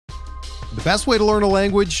The best way to learn a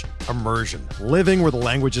language? Immersion. Living where the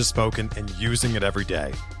language is spoken and using it every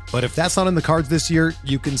day. But if that's not in the cards this year,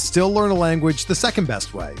 you can still learn a language the second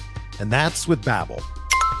best way, and that's with Babbel.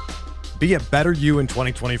 Be a better you in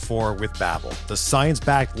 2024 with Babbel, the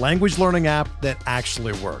science-backed language learning app that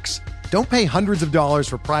actually works. Don't pay hundreds of dollars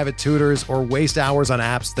for private tutors or waste hours on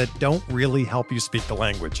apps that don't really help you speak the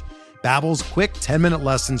language. Babbel's quick 10-minute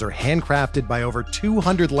lessons are handcrafted by over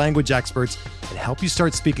 200 language experts and help you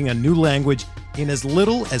start speaking a new language in as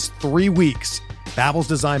little as 3 weeks. Babbel's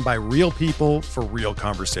designed by real people for real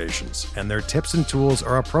conversations, and their tips and tools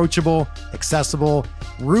are approachable, accessible,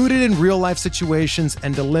 rooted in real-life situations,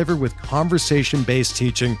 and delivered with conversation-based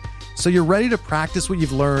teaching, so you're ready to practice what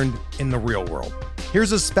you've learned in the real world.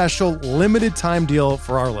 Here's a special limited-time deal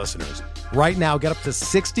for our listeners. Right now, get up to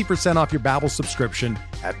 60% off your Babbel subscription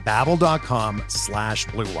at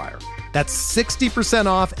babbel.com/Blue Wire. That's 60%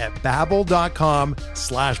 off at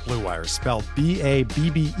babbel.com/Blue Wire, spelled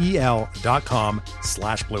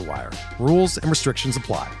BABBEL.com/Blue Wire. Rules and restrictions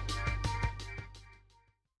apply.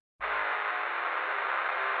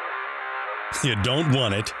 You don't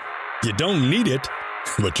want it, you don't need it,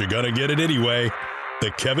 but you're gonna get it anyway.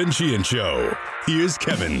 The Kevin Sheehan Show. Here's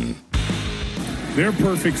Kevin. Their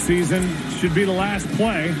perfect season should be the last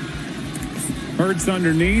play. Hurts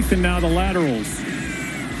underneath, and now the laterals.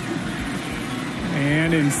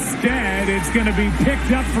 And instead, it's going to be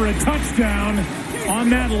picked up for a touchdown on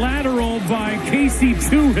that lateral by Casey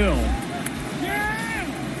Toohill.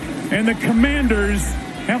 And the Commanders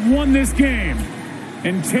have won this game.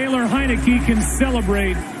 And Taylor Heineke can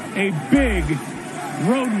celebrate a big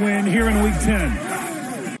road win here in Week 10.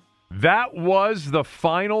 That was the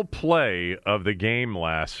final play of the game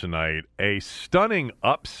last night. A stunning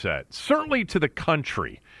upset, certainly to the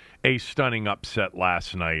country, a stunning upset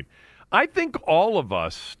last night. I think all of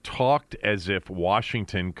us talked as if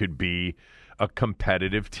Washington could be a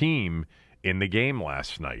competitive team in the game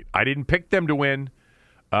last night. I didn't pick them to win.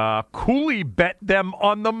 Cooley bet them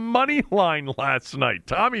on the money line last night.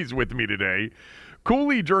 Tommy's with me today.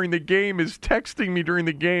 Cooley during the game is texting me during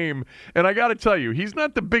the game, and I got to tell you, he's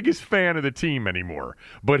not the biggest fan of the team anymore,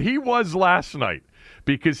 but he was last night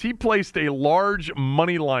because he placed a large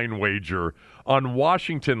money line wager on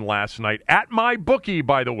Washington last night at MyBookie,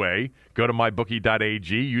 by the way. Go to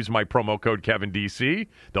mybookie.ag, use my promo code KevinDC.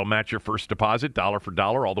 They'll match your first deposit, dollar for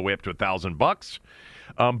dollar, all the way up to $1,000.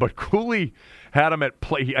 But Cooley had him at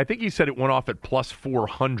play. I think he said it went off at plus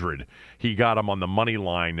 400. He got him on the money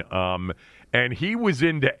line. And he was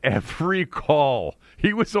into every call.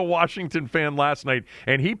 He was a Washington fan last night,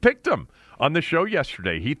 and he picked them on the show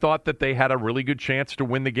yesterday. He thought that they had a really good chance to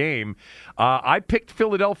win the game. I picked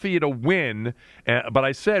Philadelphia to win, but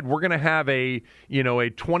I said we're going to have a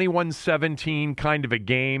 21-17 kind of a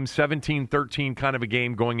game, 17-13 kind of a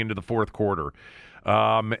game going into the fourth quarter.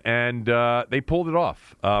 And they pulled it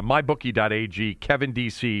off. MyBookie.ag, Kevin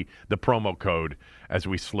DC, the promo code, as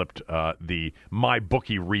we slipped the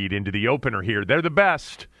MyBookie read into the opener here. They're the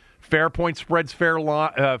best. Fair point spreads, fair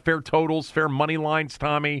totals, fair money lines,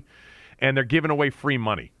 Tommy, and they're giving away free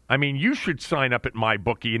money. I mean, you should sign up at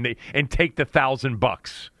MyBookie and take the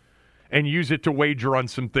 $1,000 and use it to wager on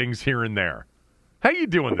some things here and there. How you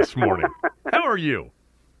doing this morning? How are you?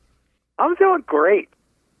 I'm doing great.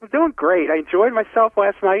 I enjoyed myself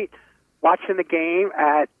last night watching the game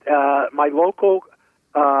at my local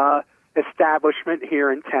establishment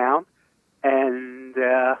here in town, and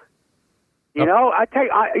I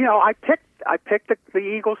picked the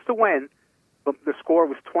Eagles to win. The score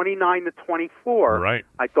was 29-24. Right.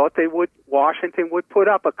 I thought Washington would put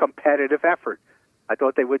up a competitive effort. I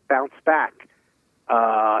thought they would bounce back,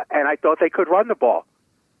 and I thought they could run the ball,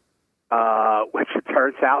 which it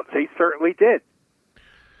turns out they certainly did.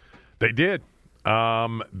 They did.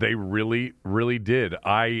 They really, really did.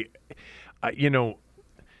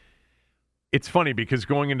 It's funny because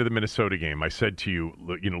going into the Minnesota game, I said to you,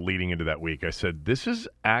 leading into that week, I said, this is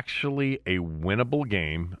actually a winnable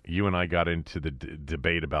game. You and I got into the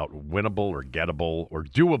debate about winnable or gettable or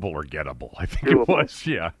doable or gettable. I think it was.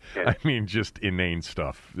 Yeah. I mean, just inane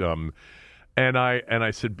stuff. And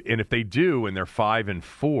I said, and if they do and they're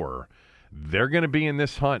 5-4, they're going to be in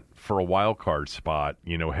this hunt for a wild card spot,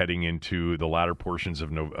 heading into the latter portions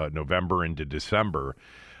of November into December.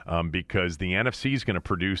 Because the NFC is going to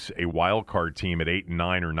produce a wild card team at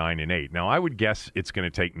 8-9 or 9-8. Now, I would guess it's going to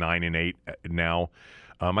take 9-8 now.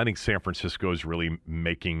 I think San Francisco is really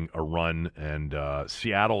making a run, and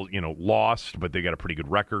Seattle, lost, but they got a pretty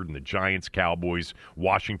good record. And the Giants, Cowboys,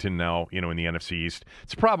 Washington now, in the NFC East.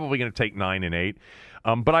 It's probably going to take 9-8.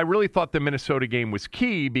 But I really thought the Minnesota game was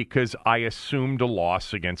key because I assumed a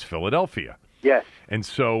loss against Philadelphia. Yes. And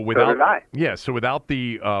so did I. without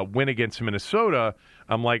the win against Minnesota,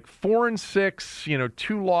 I'm like 4-6,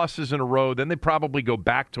 2 losses in a row. Then they probably go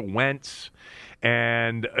back to Wentz,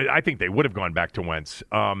 and I think they would have gone back to Wentz.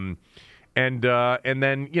 And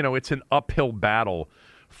then it's an uphill battle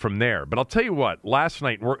from there. But I'll tell you what, last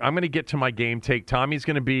night I'm going to get to my game take. Tommy's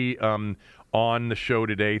going to be on the show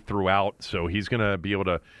today throughout, so he's going to be able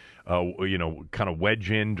to kind of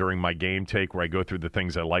wedge in during my game take where I go through the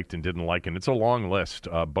things I liked and didn't like, and it's a long list,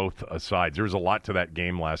 both sides. There was a lot to that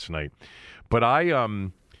game last night, but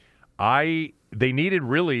they needed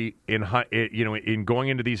really in going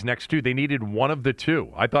into these next two, they needed one of the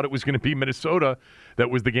two. I thought it was going to be Minnesota that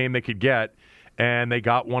was the game they could get, and they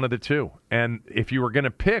got one of the two. And if you were going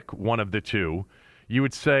to pick one of the two, you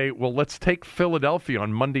would say, well, let's take Philadelphia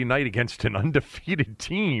on Monday night against an undefeated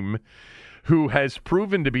team who has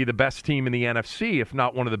proven to be the best team in the NFC, if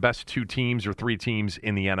not one of the best 2 teams or 3 teams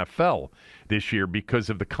in the NFL this year because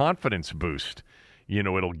of the confidence boost,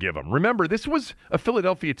 it'll give them. Remember, this was a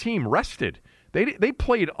Philadelphia team rested. They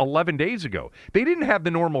played 11 days ago. They didn't have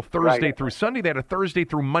the normal Thursday through Sunday. They had a Thursday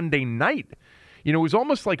through Monday night. It was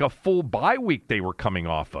almost like a full bye week they were coming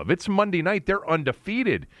off of. It's Monday night. They're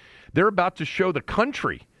undefeated. They're about to show the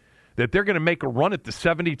country that they're going to make a run at the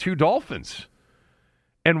 72 Dolphins.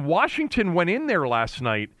 And Washington went in there last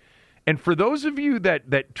night, and for those of you that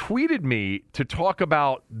tweeted me to talk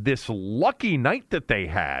about this lucky night that they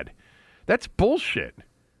had, that's bullshit.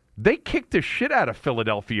 They kicked the shit out of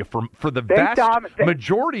Philadelphia for the vast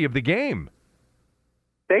majority of the game.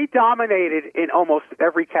 They dominated in almost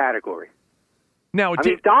every category. Now,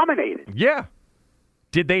 dominated. Yeah.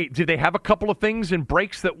 Did they have a couple of things in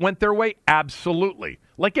breaks that went their way? Absolutely.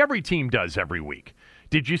 Like every team does every week.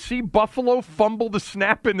 Did you see Buffalo fumble the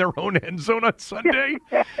snap in their own end zone on Sunday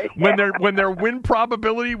when their win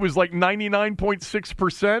probability was like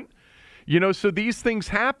 99.6%? So these things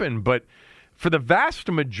happen, but for the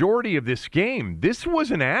vast majority of this game, this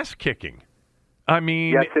was an ass kicking. I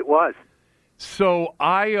mean, yes, it was. So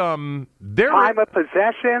time of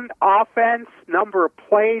possession, offense, number of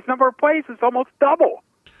plays is almost double.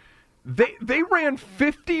 They ran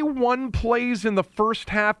 51 plays in the first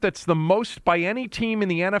half. That's the most by any team in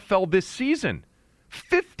the NFL this season.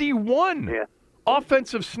 51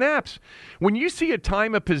 offensive snaps. When you see a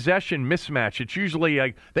time of possession mismatch, it's usually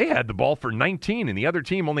like they had the ball for 19 and the other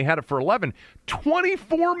team only had it for 11.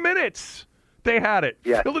 24 minutes they had it.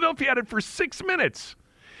 Yes. Philadelphia had it for 6 minutes.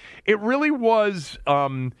 It really was.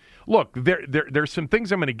 Look, there's some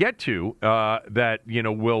things I'm going to get to that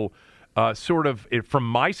will. Sort of, from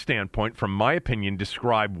my standpoint, from my opinion,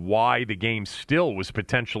 describe why the game still was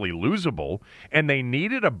potentially losable, and they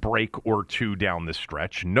needed a break or two down the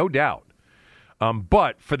stretch, no doubt.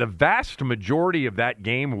 But for the vast majority of that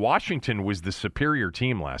game, Washington was the superior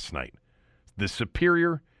team last night. The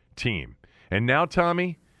superior team. And now,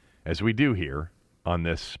 Tommy, as we do here on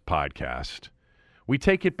this podcast, we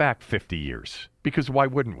take it back 50 years, because why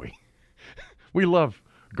wouldn't we? We love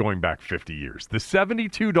going back 50 years. The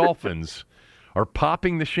 72 Dolphins are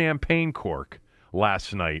popping the champagne cork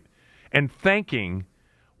last night and thanking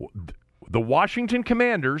the Washington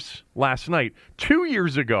Commanders last night. 2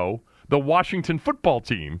 years ago, the Washington football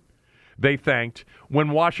team, they thanked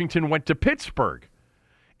when Washington went to Pittsburgh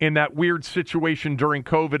in that weird situation during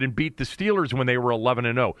COVID and beat the Steelers when they were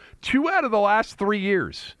 11-0. 2 out of the last 3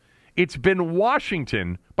 years, it's been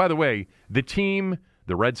Washington, by the way, the team,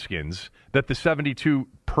 the Redskins, that the 72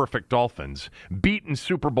 perfect Dolphins beat in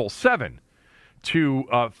Super Bowl VII to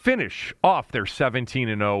finish off their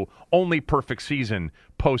 17-0 only perfect season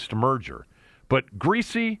post-merger. But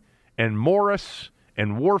Greasy and Morris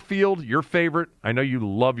and Warfield, your favorite, I know you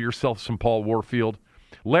love yourself some Paul Warfield,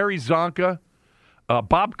 Larry Zonka,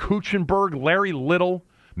 Bob Kuchenberg, Larry Little,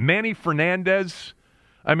 Manny Fernandez.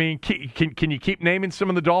 I mean, can you keep naming some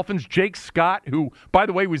of the Dolphins? Jake Scott, who, by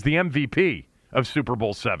the way, was the MVP of Super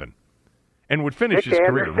Bowl VII and would finish his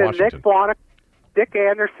career in Washington. Dick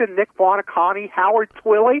Anderson, Nick Buoniconti, Howard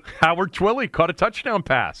Twilley. Howard Twilley caught a touchdown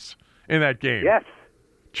pass in that game. Yes.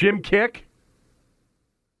 Jim Kick.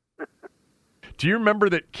 Do you remember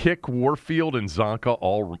that Kick, Warfield, and Zonka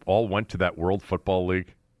all went to that World Football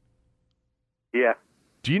League? Yeah.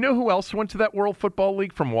 Do you know who else went to that World Football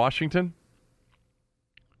League from Washington?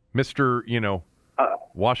 Mr.,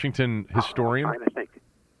 Washington historian? I'm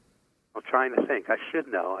trying to think. I should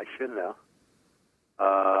know.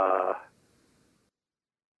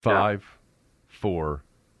 5, 4,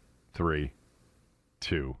 3,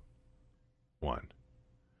 2, 1.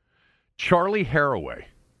 Charlie Haraway,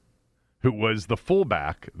 who was the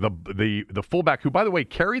fullback, the fullback who, by the way,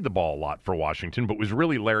 carried the ball a lot for Washington, but was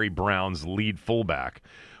really Larry Brown's lead fullback,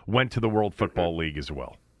 went to the World Football League as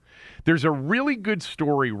well. There's a really good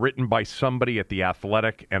story written by somebody at The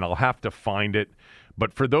Athletic, and I'll have to find it.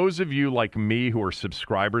 But for those of you like me who are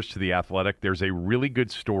subscribers to The Athletic, there's a really good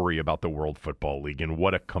story about the World Football League and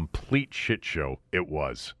what a complete shit show it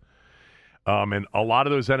was. And a lot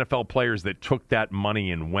of those NFL players that took that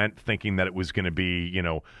money and went thinking that it was going to be,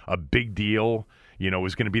 a big deal, it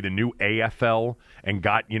was going to be the new AFL and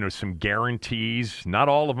got, some guarantees. Not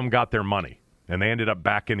all of them got their money, and they ended up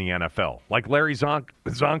back in the NFL. Like Larry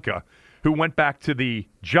Zonka, who went back to the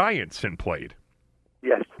Giants and played.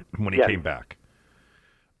 Yes. When he came back.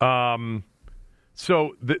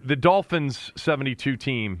 So the Dolphins 72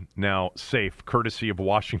 team now safe, courtesy of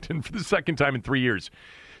Washington for the second time in 3 years.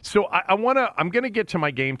 So I'm going to get to my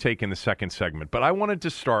game take in the second segment, but I wanted to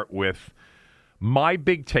start with my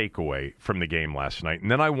big takeaway from the game last night, and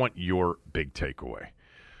then I want your big takeaway.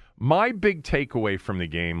 My big takeaway from the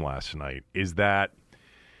game last night is that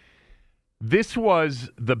this was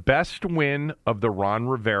the best win of the Ron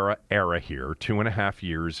Rivera era here, 2.5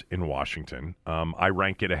 years in Washington. I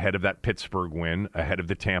rank it ahead of that Pittsburgh win, ahead of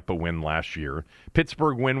the Tampa win last year.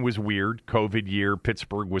 Pittsburgh win was weird. COVID year.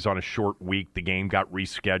 Pittsburgh was on a short week. The game got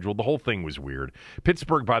rescheduled. The whole thing was weird.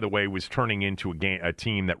 Pittsburgh, by the way, was turning into a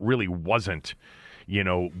team that really wasn't,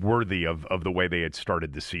 worthy of the way they had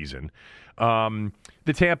started the season.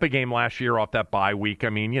 The Tampa game last year off that bye week,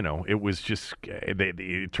 it was just,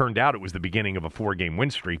 it turned out it was the beginning of a 4-game win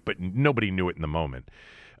streak, but nobody knew it in the moment.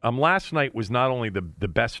 Last night was not only the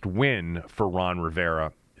best win for Ron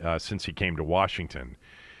Rivera since he came to Washington,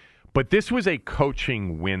 but this was a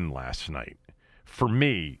coaching win last night. For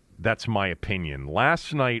me, that's my opinion.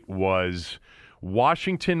 Last night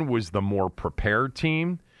Washington was the more prepared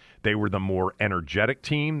team. They were the more energetic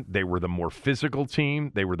team. They were the more physical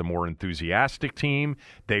team. They were the more enthusiastic team.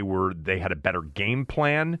 They had a better game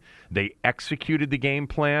plan. They executed the game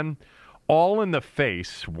plan, all in the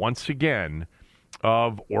face, once again,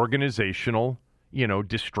 of organizational,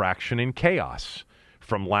 distraction and chaos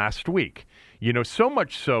from last week. So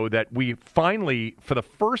much so that we finally, for the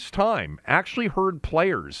first time, actually heard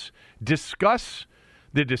players discuss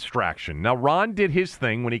the distraction. Now, Ron did his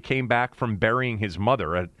thing when he came back from burying his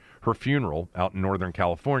mother at her funeral out in Northern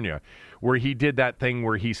California, where he did that thing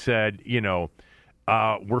where he said,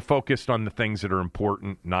 we're focused on the things that are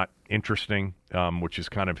important, not interesting, which is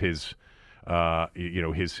kind of his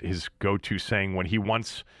go-to saying when he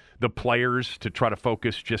wants the players to try to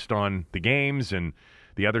focus just on the games and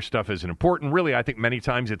the other stuff isn't important. Really, I think many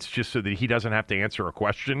times it's just so that he doesn't have to answer a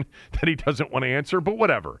question that he doesn't want to answer, but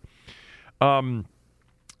whatever.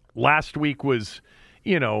 Last week was,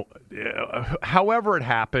 however it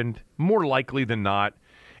happened, more likely than not,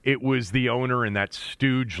 it was the owner and that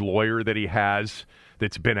stooge lawyer that he has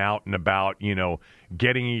that's been out and about,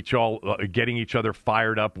 getting each other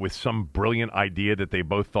fired up with some brilliant idea that they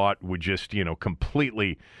both thought would just,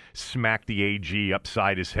 completely smack the AG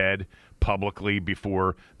upside his head publicly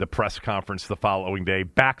before the press conference the following day.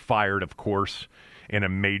 Backfired, of course, in a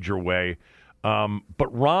major way.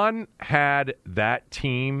 But Ron had that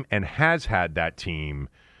team and has had that team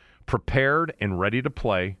prepared and ready to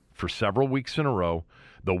play for several weeks in a row.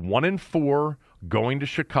 The 1-4 going to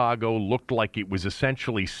Chicago looked like it was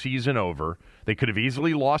essentially season over. They could have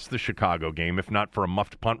easily lost the Chicago game, if not for a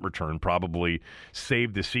muffed punt return, probably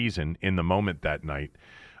saved the season in the moment that night.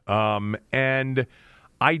 And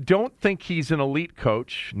I don't think he's an elite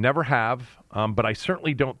coach, never have, but I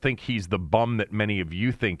certainly don't think he's the bum that many of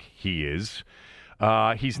you think he is.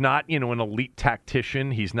 He's not, an elite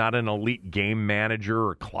tactician. He's not an elite game manager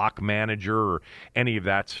or clock manager or any of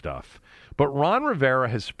that stuff. But Ron Rivera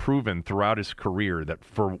has proven throughout his career that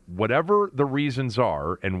for whatever the reasons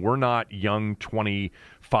are, and we're not young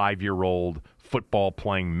 25-year-old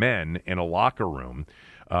football-playing men in a locker room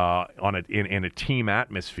in a team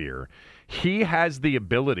atmosphere, he has the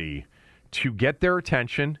ability to get their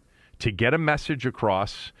attention, to get a message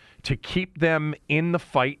across, to keep them in the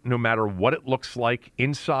fight no matter what it looks like,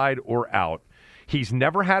 inside or out. He's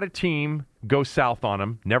never had a team go south on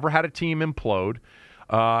him, never had a team implode.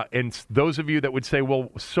 And those of you that would say, well,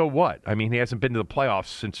 so what? I mean, he hasn't been to the playoffs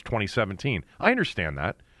since 2017. I understand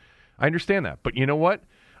that. But you know what?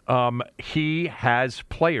 He has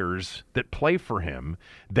players that play for him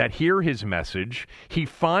that hear his message. He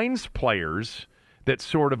finds players that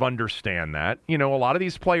sort of understand that. A lot of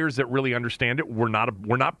these players that really understand it were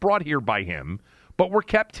not brought here by him, but were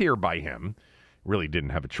kept here by him. Really didn't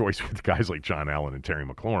have a choice with guys like John Allen and Terry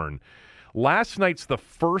McLaurin. Last night's the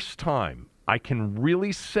first time I can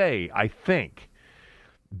really say, I think,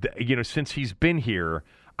 since he's been here,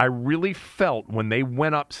 I really felt when they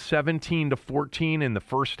went up 17-14 in the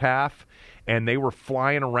first half and they were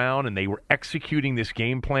flying around and they were executing this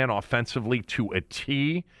game plan offensively to a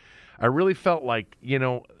T, I really felt like,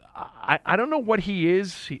 I don't know what he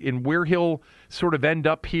is and where he'll sort of end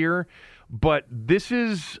up here, but this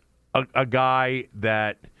is a guy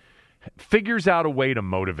that figures out a way to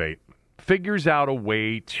motivate, figures out a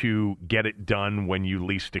way to get it done when you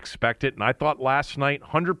least expect it. And I thought last night,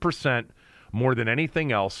 100% more than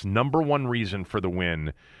anything else, number one reason for the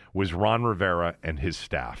win was Ron Rivera and his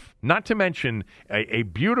staff. Not to mention a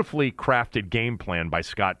beautifully crafted game plan by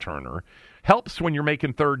Scott Turner. Helps when you're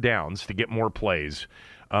making third downs to get more plays.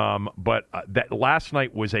 But that last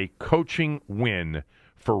night was a coaching win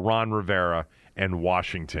for Ron Rivera and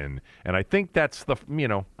Washington. And I think that's I don't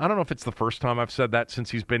know if it's the first time I've said that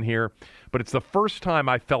since he's been here, but it's the first time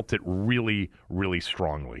I felt it really, really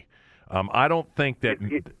strongly. I don't think that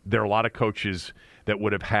there are a lot of coaches that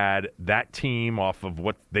would have had that team off of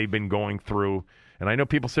what they've been going through. And I know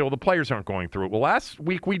people say, well, the players aren't going through it. Well, last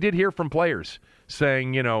week we did hear from players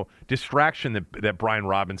saying, distraction that Brian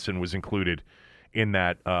Robinson was included in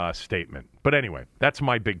that statement. But anyway, that's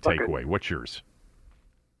my big takeaway. Okay. What's yours?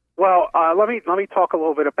 Well, let me talk a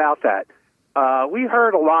little bit about that. We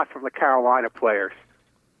heard a lot from the Carolina players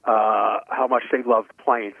how much they loved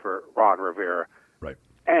playing for Ron Rivera. Right.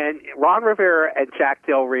 And Ron Rivera and Jack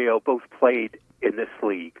Del Rio both played in this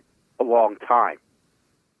league a long time.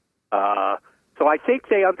 So I think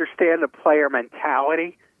they understand the player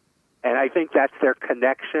mentality, and I think that's their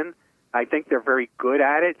connection. I think they're very good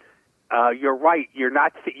at it. You're right.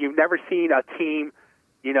 You've never seen a team,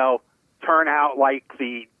 turn out like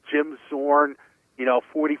the Jim Zorn,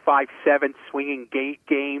 45-7 swinging gate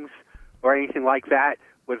games or anything like that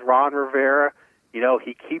with Ron Rivera.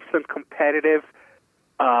 He keeps them competitive.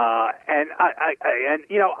 And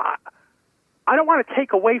I don't want to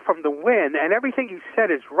take away from the win, and everything you said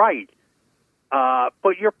is right.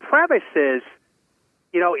 But your premise is,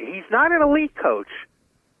 he's not an elite coach,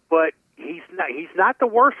 but he's not the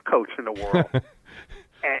worst coach in the world.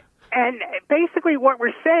 and basically what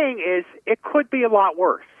we're saying is it could be a lot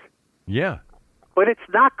worse. Yeah. But it's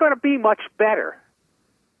not going to be much better.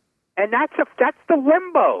 And that's the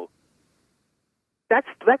limbo. That's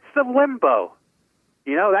the limbo.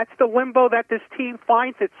 That's the limbo that this team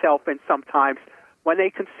finds itself in sometimes when they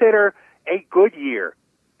consider a good year.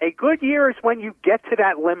 A good year is when you get to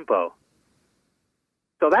that limbo.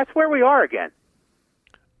 So that's where we are again.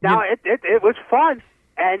 Now, it was fun,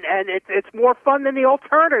 and it's more fun than the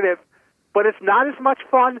alternative, but it's not as much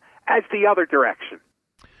fun as the other direction.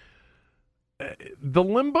 The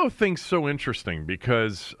limbo thing's so interesting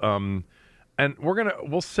because and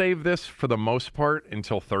we'll save this for the most part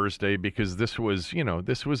until Thursday because this was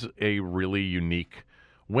a really unique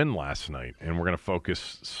win last night, and we're going to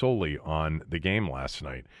focus solely on the game last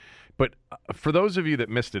night. But for those of you that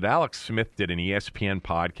missed it, Alex Smith did an ESPN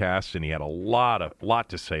podcast, and he had a lot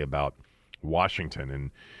to say about Washington.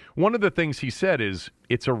 And one of the things he said is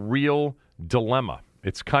it's a real dilemma.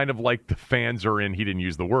 It's kind of like the fans are in, he didn't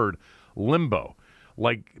use the word, limbo.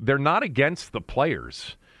 Like, they're not against the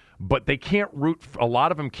players, but they can't a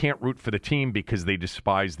lot of them can't root for the team because they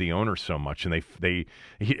despise the owner so much. And he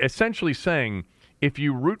essentially saying, if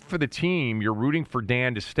you root for the team, you're rooting for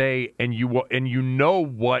Dan to stay, and you know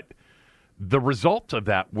what the result of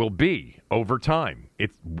that will be over time. It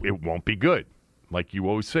won't be good. Like you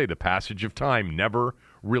always say, the passage of time never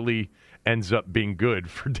really ends up being good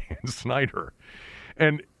for Dan Snyder.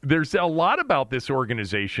 And there's a lot about this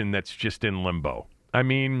organization that's just in limbo. I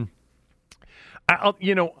mean,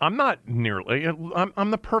 I'm not nearly.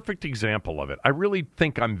 I'm the perfect example of it. I really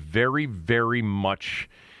think I'm very, very much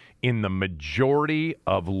in the majority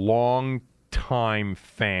of long-time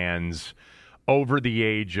fans over the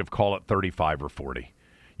age of, call it 35 or 40.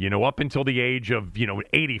 Up until the age of,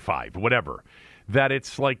 85, whatever. That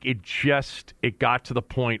it's like it got to the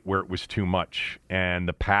point where it was too much, and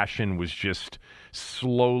the passion was just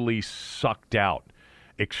slowly sucked out,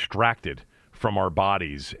 extracted from our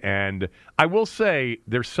bodies. And I will say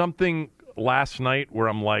there's something last night where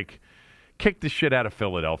I'm like, kick the shit out of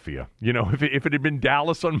Philadelphia. If it had been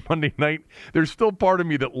Dallas on Monday night, there's still part of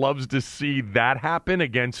me that loves to see that happen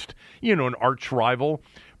against, an arch rival.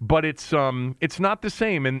 But it's not the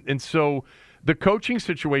same. And so the coaching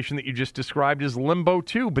situation that you just described is limbo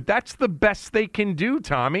too. But that's the best they can do,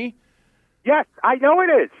 Tommy. Yes, I know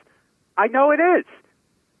it is. I'm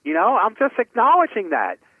just acknowledging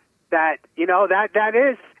that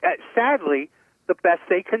is, sadly, the best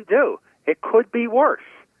they can do. It could be worse.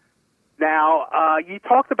 Now, you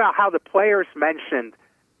talked about how the players mentioned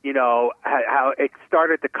how it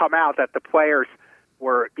started to come out that the players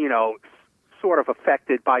were, sort of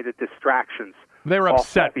affected by the distractions. They were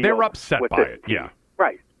upset. They were upset by it. Team. Yeah.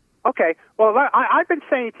 Right. Okay. Well, I've been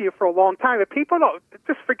saying to you for a long time that people don't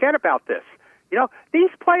just forget about this.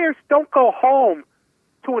 These players don't go home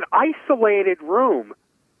to an isolated room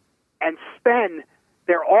and spend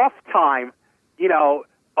their off time,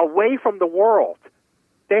 away from the world.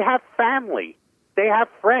 They have family. They have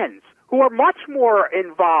friends who are much more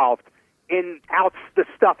involved in the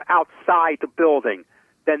stuff outside the building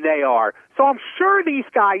than they are. So I'm sure these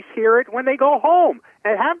guys hear it when they go home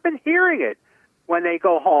and have been hearing it when they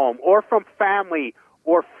go home or from family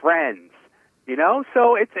or friends,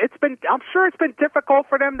 So I'm sure it's been difficult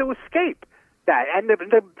for them to escape that. And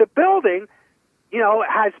the building,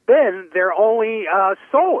 has been their only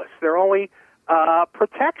solace, their only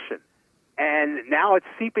protection. And now it's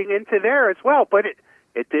seeping into there as well. But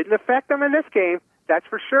it didn't affect them in this game, that's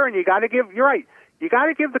for sure. And you're right. You got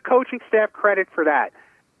to give the coaching staff credit for that,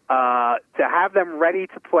 to have them ready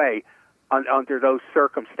to play under those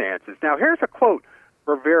circumstances. Now, here's a quote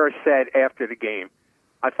Rivera said after the game.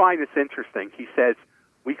 I find this interesting. He says,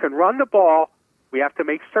 "We can run the ball. We have to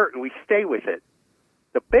make certain we stay with it.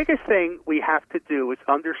 The biggest thing we have to do is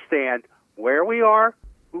understand where we are,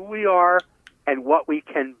 who we are, and what we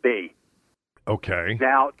can be." Okay.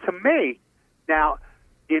 Now, to me,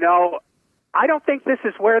 I don't think this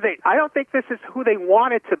is who they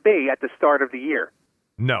wanted to be at the start of the year.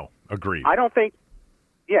 No, agreed. I don't think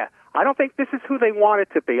this is who they wanted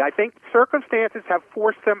to be. I think circumstances have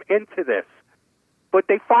forced them into this. But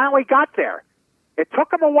they finally got there. It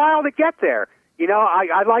took them a while to get there.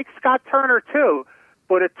 I like Scott Turner too,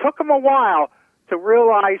 but it took him a while to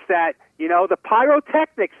realize that, the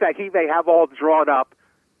pyrotechnics that he may have all drawn up,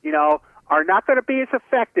 are not going to be as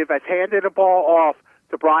effective as handing the ball off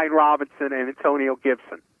to Brian Robinson and Antonio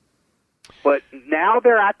Gibson. But now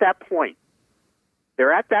they're at that point.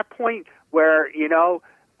 They're at that point where,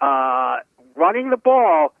 running the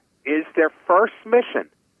ball is their first mission.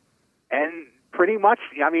 And pretty much,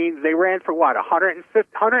 they ran for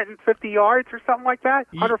 150 yards or something like that?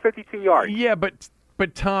 152 yards. Yeah, but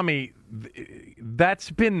Tommy, that's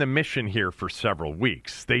been the mission here for several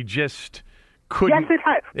weeks. They just couldn't. Yes, it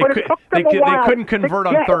has. But it took them a while. They couldn't convert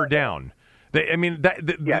on third down.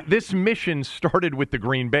 This mission started with the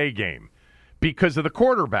Green Bay game because of the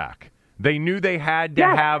quarterback. They knew they had to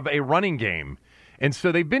have a running game. And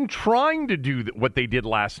so they've been trying to do what they did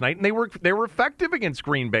last night, and they were effective against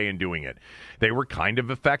Green Bay in doing it. They were kind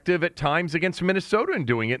of effective at times against Minnesota in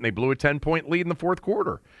doing it, and they blew a 10-point lead in the fourth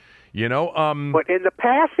quarter. But in the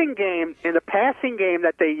passing game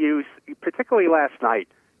that they used, particularly last night,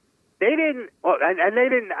 they didn't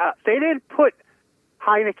put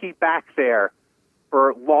Heineke back there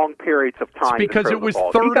for long periods of time. It's because it was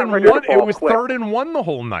 3rd and 1. It was 3rd and 1 the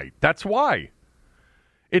whole night. That's why.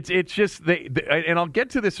 It's just and I'll get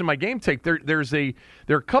to this in my game take. There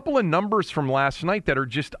are a couple of numbers from last night that are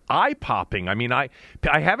just eye popping.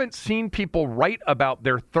 I haven't seen people write about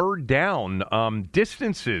their third down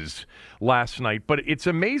distances last night, but it's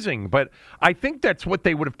amazing. But I think that's what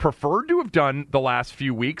they would have preferred to have done the last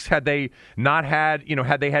few weeks had they not had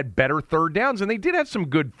had they had better third downs, and they did have some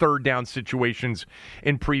good third down situations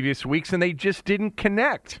in previous weeks, and they just didn't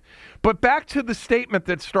connect. But back to the statement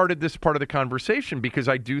that started this part of the conversation, because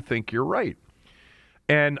I do think you're right.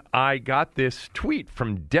 And I got this tweet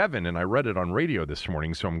from Devin, and I read it on radio this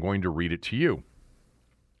morning, so I'm going to read it to you.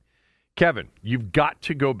 Kevin, you've got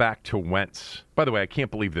to go back to Wentz. By the way, I can't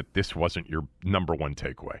believe that this wasn't your number one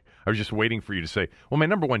takeaway. I was just waiting for you to say, well, my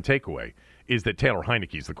number one takeaway is that Taylor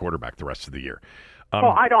Heineke is the quarterback the rest of the year.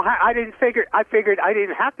 I figured I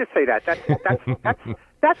didn't have to say that.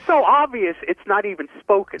 That's so obvious. It's not even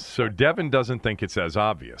spoken. So Devin doesn't think it's as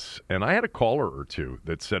obvious, and I had a caller or two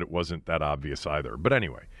that said it wasn't that obvious either. But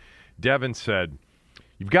anyway, Devin said,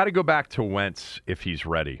 "You've got to go back to Wentz if he's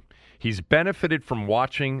ready. He's benefited from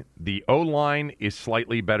watching. The O-line is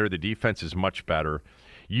slightly better. The defense is much better.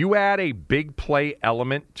 You add a big play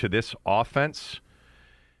element to this offense,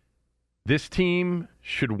 this team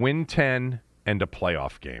should win 10 and a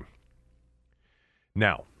playoff game."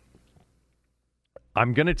 Now,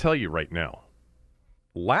 I'm going to tell you right now,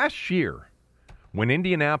 last year, when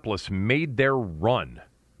Indianapolis made their run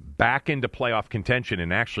back into playoff contention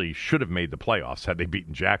and actually should have made the playoffs had they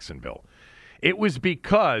beaten Jacksonville, it was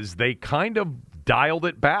because they kind of dialed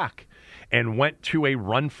it back and went to a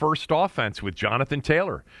run-first offense with Jonathan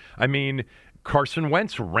Taylor. Carson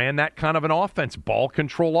Wentz ran that kind of an offense, ball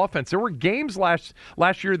control offense. There were games last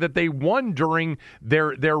year that they won during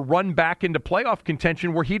their run back into playoff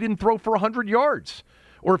contention where he didn't throw for 100 yards,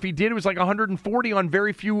 Or if he did, it was like 140 on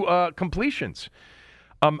very few completions.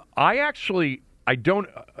 I don't.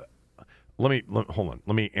 Hold on.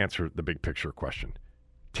 Let me answer the big picture question.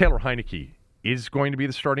 Taylor Heineke is going to be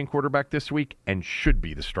the starting quarterback this week and should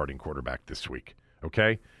be the starting quarterback this week.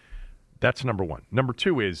 Okay? That's number one. Number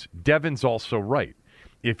two is Devin's also right.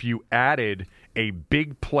 If you added a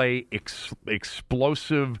big play,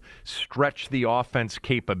 explosive, stretch the offense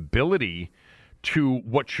capability to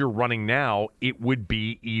what you're running now, it would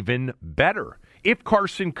be even better. If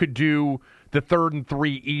Carson could do the 3rd and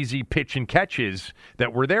 3 easy pitch and catches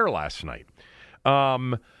that were there last night.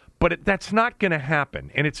 But that's not going to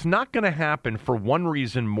happen. And it's not going to happen for one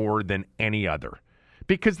reason more than any other.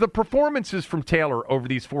 Because the performances from Taylor over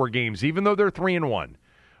these 4 games, even though they're 3-1,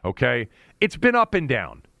 okay, it's been up and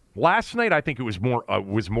down. Last night, I think it was more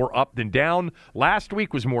up than down. Last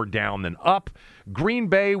week was more down than up. Green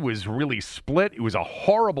Bay was really split. It was a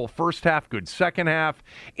horrible first half, good second half.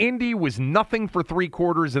 Indy was nothing for 3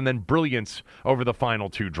 quarters and then brilliance over the final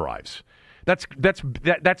 2 drives. That's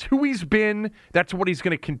who he's been. That's what he's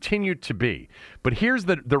going to continue to be. But here's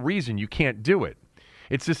the reason you can't do it.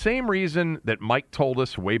 It's the same reason that Mike told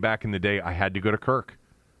us way back in the day I had to go to Kirk.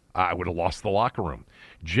 I would have lost the locker room.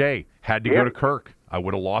 Jay had to go to Kirk. I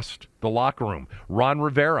would have lost the locker room. Ron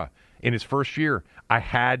Rivera, in his first year, I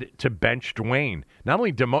had to bench Dwayne. Not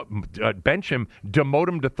only bench him, demote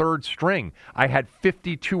him to 3rd string. I had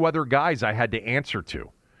 52 other guys I had to answer to.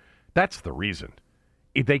 That's the reason.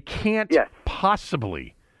 They can't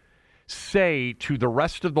possibly say to the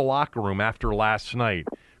rest of the locker room after last night,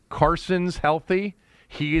 Carson's healthy,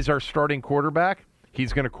 he is our starting quarterback.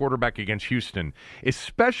 He's going to quarterback against Houston,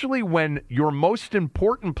 especially when your most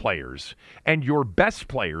important players and your best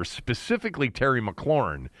players, specifically Terry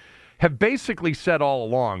McLaurin, have basically said all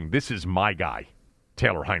along, this is my guy,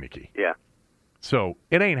 Taylor Heineke. Yeah. So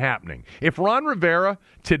it ain't happening. If Ron Rivera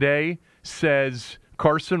today says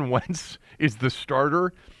Carson Wentz is the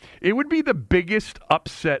starter, it would be the biggest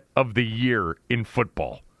upset of the year in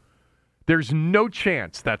football. There's no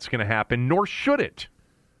chance that's going to happen, nor should it.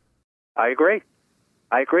 I agree.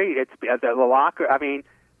 It's the locker. I mean,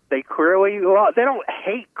 they clearly they don't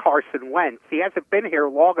hate Carson Wentz. He hasn't been here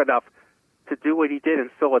long enough to do what he did in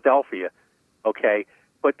Philadelphia. Okay,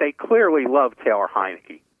 but they clearly love Taylor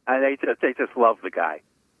Heineke, and they just love the guy.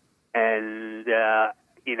 And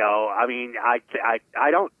I mean,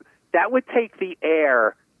 I don't. That would take the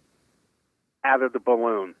air out of the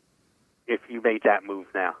balloon if you made that move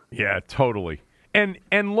now. Yeah, totally. And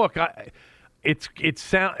look, It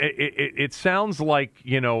sounds like,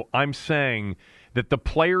 I'm saying that the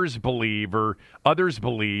players believe or others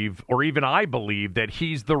believe or even I believe that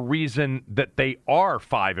he's the reason that they are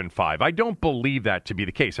 5-5. I don't believe that to be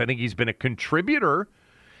the case. I think he's been a contributor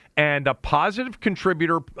and a positive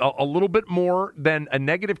contributor a little bit more than a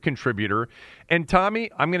negative contributor. And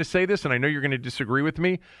Tommy, I'm going to say this, and I know you're going to disagree with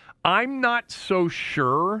me. I'm not so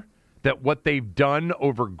sure that what they've done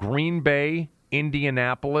over Green Bay,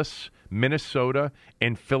 Indianapolis, Minnesota,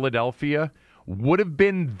 and Philadelphia would have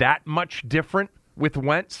been that much different with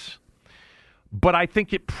Wentz, but I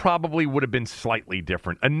think it probably would have been slightly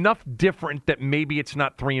different. Enough different that maybe it's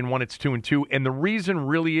not 3-1, it's 2-2. And the reason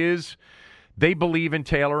really is they believe in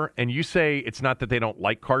Taylor, and you say it's not that they don't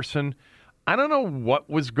like Carson. I don't know what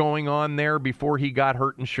was going on there before he got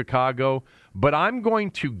hurt in Chicago, but I'm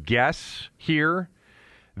going to guess here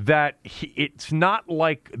that it's not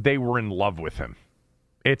like they were in love with him.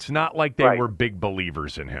 It's not like they were big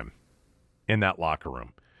believers in him in that locker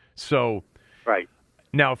room. So,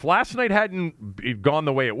 now, if last night hadn't gone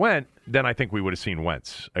the way it went, then I think we would have seen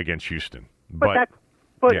Wentz against Houston. But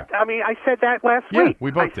yeah. I mean, I said that last week.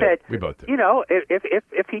 We both did. We both did.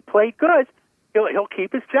 If he played good, he'll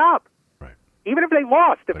keep his job. Right. Even if they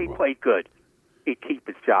lost, if he played good, he'd keep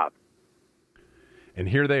his job. And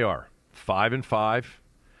here they are, 5-5.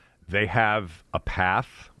 They have a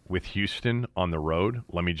path with Houston on the road.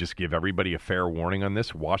 Let me just give everybody a fair warning on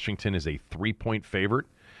this. Washington is a 3-point favorite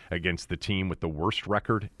against the team with the worst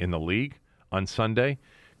record in the league on Sunday,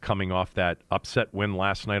 coming off that upset win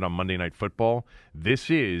last night on Monday Night Football. This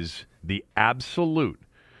is the absolute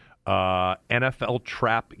NFL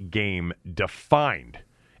trap game defined.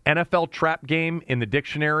 NFL trap game in the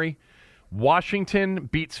dictionary. Washington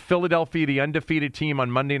beats Philadelphia, the undefeated team,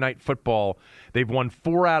 on Monday Night Football. They've won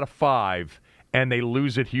 4 out of 5, and they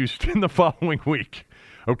lose at Houston the following week.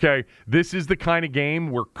 Okay, this is the kind of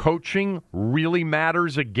game where coaching really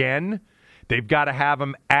matters again. They've got to have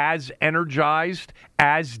them as energized,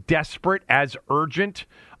 as desperate, as urgent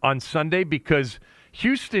on Sunday because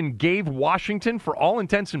Houston gave Washington, for all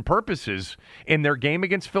intents and purposes, in their game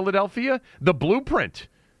against Philadelphia, the blueprint.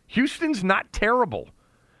 Houston's not terrible.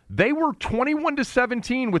 They were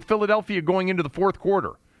 21-17 with Philadelphia going into the fourth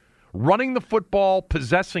quarter, running the football,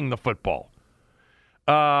 possessing the football.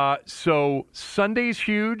 So Sunday's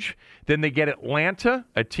huge. Then they get Atlanta,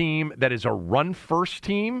 a team that is a run-first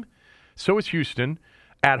team. So is Houston.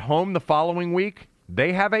 At home the following week,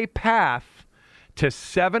 they have a path to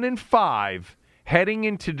 7-5 heading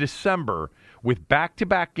into December with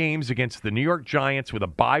back-to-back games against the New York Giants with a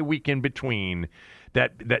bye week in between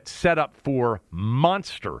that set up for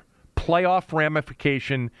monster playoff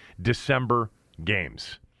ramification December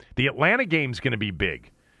games. The Atlanta game's going to be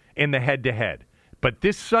big in the head-to-head. But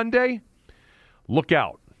this Sunday, look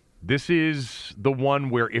out. This is the one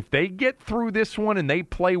where if they get through this one and they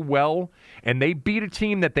play well and they beat a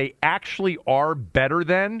team that they actually are better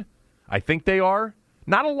than, I think they are,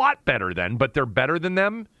 not a lot better than, but they're better than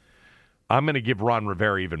them, I'm going to give Ron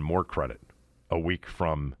Rivera even more credit a week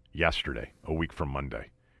from yesterday, a week from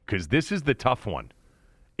Monday, because this is the tough one.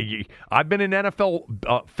 I've been an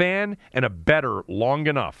NFL fan and a bettor long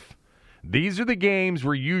enough. These are the games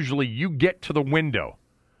where usually you get to the window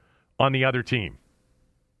on the other team.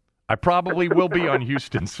 I probably will be on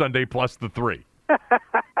Houston Sunday plus the 3.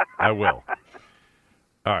 I will.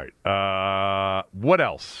 All right. What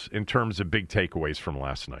else in terms of big takeaways from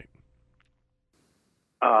last night?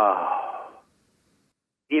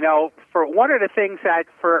 For one of the things that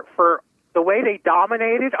for the way they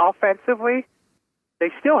dominated offensively,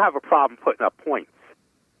 they still have a problem putting up points.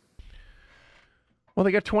 Well,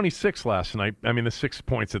 they got 26 last night. I mean, the 6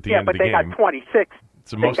 points at the end of the game. Yeah, but they got 26.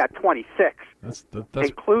 They got 26, that's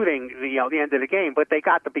including the end of the game. But they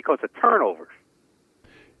got because of turnovers.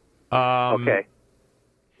 Okay.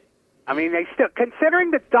 I mean, they still,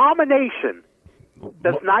 considering the domination,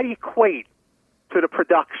 does not equate to the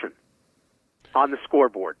production on the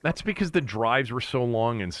scoreboard. That's because the drives were so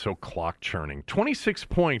long and so clock churning. 26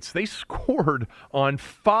 points. They scored on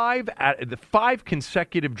five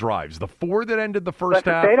consecutive drives. The 4 that ended the first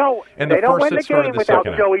half, and the first that started the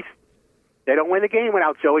second half. They don't win the game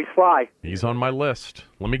without Joey Sly. He's on my list.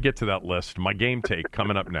 Let me get to that list. My game take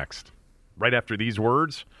coming up next, right after these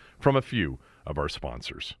words from a few of our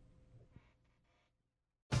sponsors.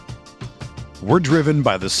 We're driven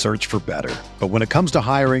by the search for better. But when it comes to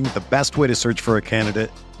hiring, the best way to search for a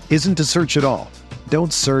candidate isn't to search at all.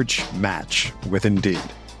 Don't search, match with Indeed.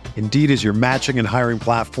 Indeed is your matching and hiring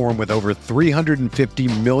platform with over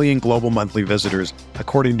 350 million global monthly visitors,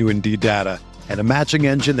 according to Indeed data, and a matching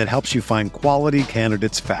engine that helps you find quality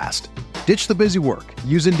candidates fast. Ditch the busy work.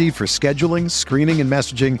 Use Indeed for scheduling, screening, and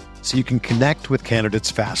messaging so you can connect with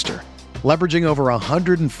candidates faster. Leveraging over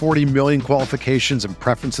 140 million qualifications and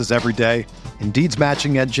preferences every day, Indeed's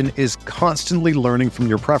matching engine is constantly learning from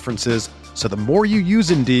your preferences, so the more you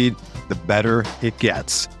use Indeed, the better it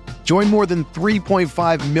gets. Join more than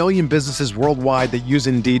 3.5 million businesses worldwide that use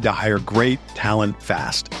Indeed to hire great talent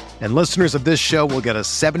fast. And listeners of this show will get a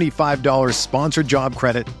 $75 sponsored job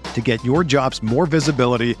credit to get your jobs more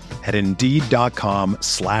visibility at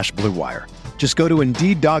Indeed.com/Blue Wire. Just go to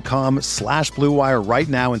Indeed.com/Blue Wire right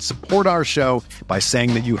now and support our show by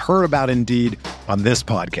saying that you heard about Indeed on this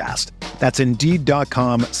podcast. That's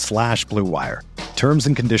Indeed.com/Blue Wire. Terms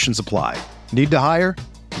and conditions apply. Need to hire?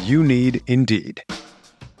 You need Indeed.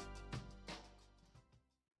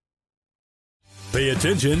 Pay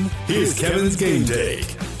attention. Here's Kevin's Game Take.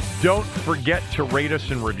 Don't forget to rate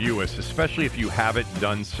us and review us, especially if you haven't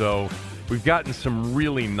done so. We've gotten some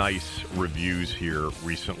really nice reviews here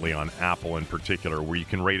recently on Apple in particular, where you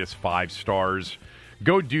can rate us 5 stars.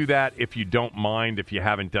 Go do that if you don't mind, if you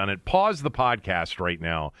haven't done it. Pause the podcast right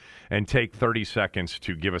now and take 30 seconds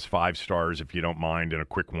to give us 5 stars if you don't mind, in a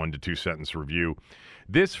quick 1 to 2 sentence review.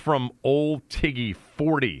 This from Old Tiggy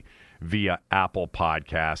 40 via Apple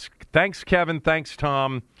Podcast. Thanks, Kevin. Thanks,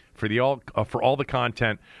 Tom, for all the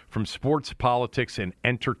content from sports, politics, and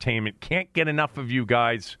entertainment. Can't get enough of you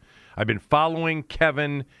guys. I've been following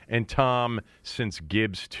Kevin and Tom since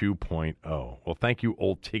Gibbs 2.0. Well, thank you,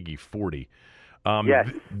 Old Tiggy 40. Yes.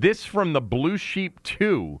 This from the Blue Sheep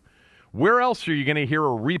 2. Where else are you going to hear a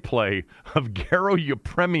replay of Garo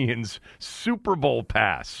Yepremian's Super Bowl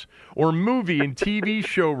pass or movie and TV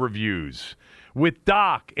show reviews with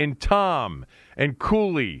Doc and Tom and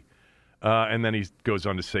Cooley? And then he goes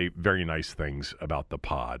on to say very nice things about the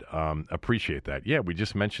pod. Appreciate that. Yeah, we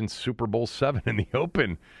just mentioned Super Bowl 7 in the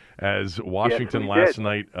Open as Washington last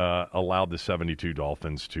night allowed the 72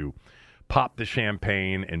 Dolphins to pop the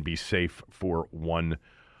champagne and be safe for one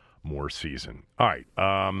more season. All right,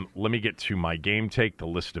 let me get to my game take, the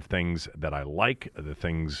list of things that I like, the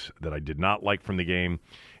things that I did not like from the game,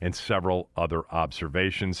 and several other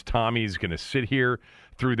observations. Tommy's going to sit here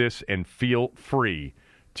through this and feel free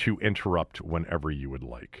to interrupt whenever you would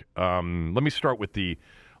like. Let me start with the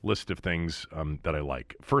list of things that I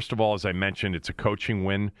like. First of all, as I mentioned, it's a coaching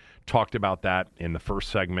win. Talked about that in the first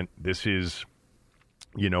segment. This is,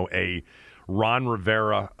 a Ron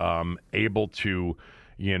Rivera able to,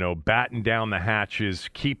 batten down the hatches,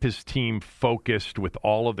 keep his team focused with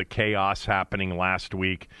all of the chaos happening last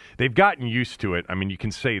week. They've gotten used to it. I mean, you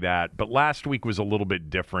can say that, but last week was a little bit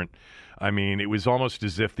different. I mean, it was almost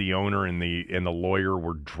as if the owner and the lawyer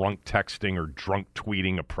were drunk texting or drunk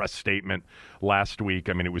tweeting a press statement last week.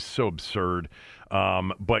 I mean, it was so absurd.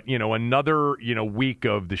 But, another, week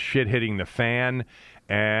of the shit hitting the fan.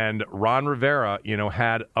 And Ron Rivera,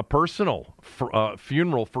 had a personal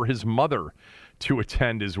funeral for his mother to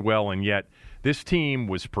attend as well. And yet this team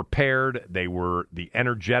was prepared. They were the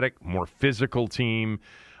energetic, more physical team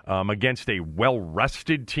against a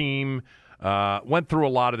well-rested team. Went through a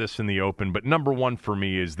lot of this in the open, but number one for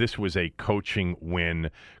me is this was a coaching win.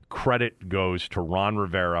 Credit goes to Ron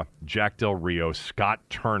Rivera, Jack Del Rio, Scott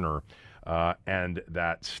Turner, and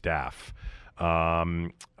that staff.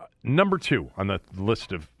 Number two on the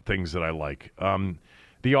list of things that I like,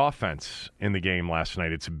 the offense in the game last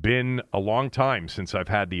night. It's been a long time since I've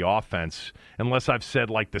had the offense, unless I've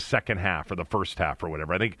said like the second half or the first half or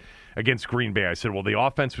whatever. I think against Green Bay, I said, well, the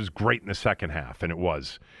offense was great in the second half, and it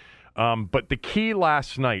was. But the key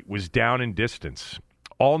last night was down in distance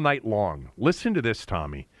all night long. Listen to this,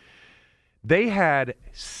 Tommy. They had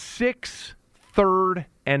 6 third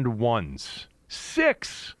and ones.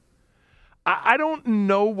 6. I don't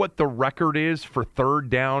know what the record is for third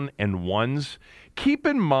down and ones. Keep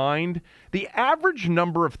in mind, the average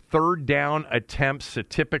number of third down attempts a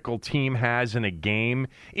typical team has in a game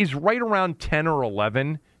is right around 10 or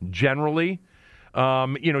 11, generally.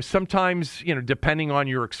 Sometimes, depending on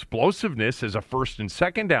your explosiveness as a first and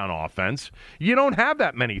second down offense, you don't have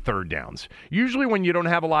that many third downs. Usually when you don't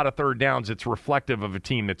have a lot of third downs, it's reflective of a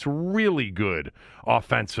team that's really good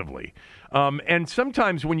offensively. And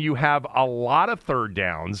sometimes when you have a lot of third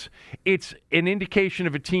downs, it's an indication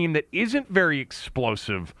of a team that isn't very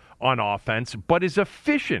explosive on offense, but is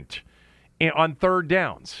efficient on third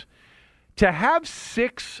downs. To have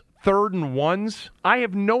 6 third and ones, I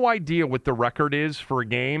have no idea what the record is for a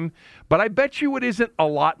game, but I bet you it isn't a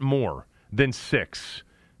lot more than 6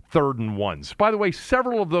 third and ones. By the way,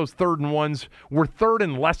 several of those third and ones were third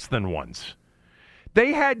and less than ones.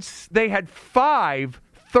 They had 5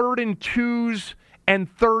 third and twos and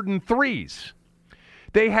third and threes.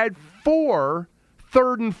 They had 4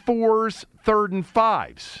 third and fours, third and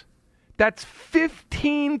fives. That's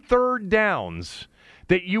 15 third downs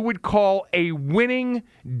that you would call a winning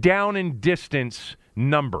down and distance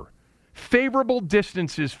number. Favorable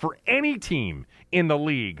distances for any team in the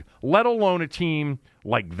league, let alone a team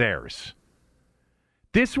like theirs.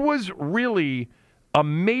 This was really a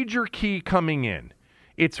major key coming in.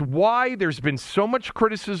 It's why there's been so much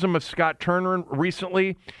criticism of Scott Turner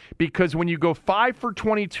recently, because when you go 5 for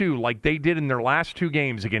 22 like they did in their last 2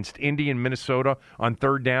 games against Indy and Minnesota on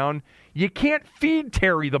third down, you can't feed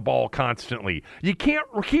Terry the ball constantly. You can't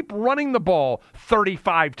keep running the ball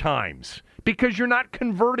 35 times because you're not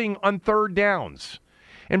converting on third downs.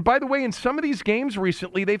 And by the way, in some of these games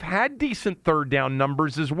recently, they've had decent third down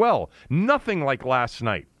numbers as well. Nothing like last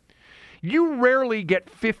night. You rarely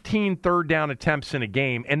get 15 third down attempts in a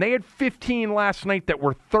game, and they had 15 last night that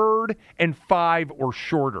were 3rd and 5 or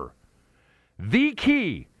shorter. The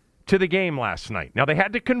key to the game last night. Now, they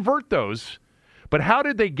had to convert those, but how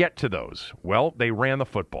did they get to those? Well, they ran the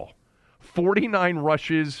football. 49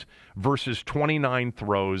 rushes versus 29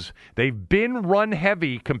 throws. They've been run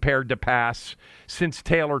heavy compared to pass since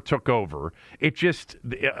Taylor took over. It just,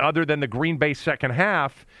 other than the Green Bay second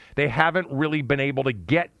half, they haven't really been able to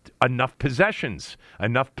get enough possessions,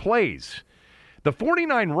 enough plays. The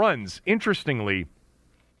 49 runs, interestingly,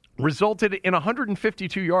 resulted in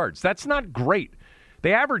 152 yards. That's not great.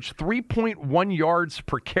 They averaged 3.1 yards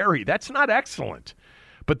per carry. That's not excellent.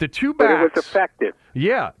 But the two backs... But it was effective.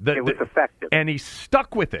 Yeah. It was effective. And he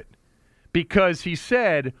stuck with it because he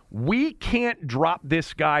said, we can't drop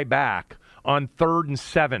this guy back on 3rd and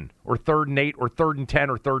 7 or 3rd and 8 or 3rd and 10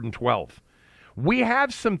 or 3rd and 12. We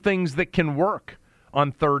have some things that can work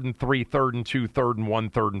on 3rd and 3, 3rd and 2, 3rd and 1,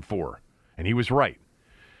 3rd and 4. And he was right.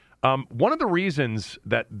 One of the reasons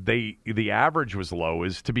that the average was low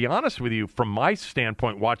is, to be honest with you, from my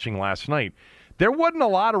standpoint watching last night, there wasn't a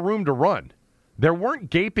lot of room to run. There weren't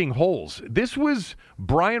gaping holes. This was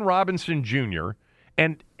Brian Robinson Jr.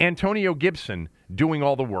 and Antonio Gibson doing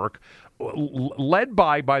all the work, led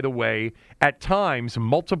by the way, at times,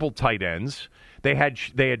 multiple tight ends. They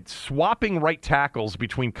had swapping right tackles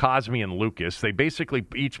between Cosme and Lucas. They basically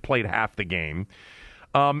each played half the game.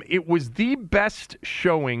 It was the best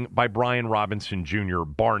showing by Brian Robinson Jr.,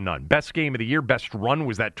 bar none. Best game of the year, best run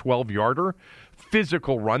was that 12-yarder.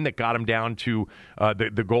 Physical run that got him down to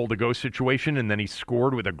the goal-to-go situation, and then he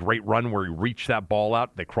scored with a great run where he reached that ball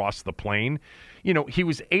out. They crossed the plane. You know, he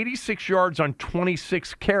was 86 yards on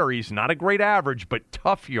 26 carries, not a great average, but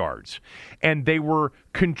tough yards. And they were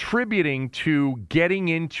contributing to getting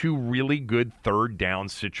into really good third down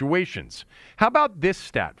situations. How about this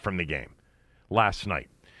stat from the game last night?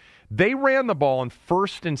 They ran the ball on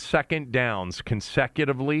first and second downs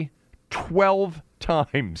consecutively 12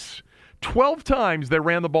 times. 12 times they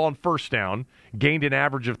ran the ball on first down, gained an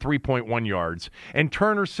average of 3.1 yards, and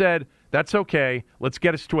Turner said, that's okay, let's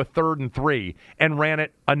get us to a 3rd and 3, and ran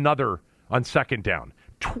it another on second down.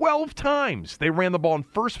 12 times they ran the ball on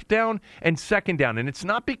first down and second down, and it's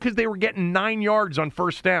not because they were getting 9 yards on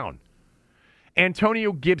first down.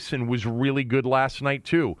 Antonio Gibson was really good last night,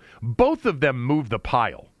 too. Both of them moved the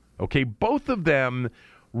pile, okay? Both of them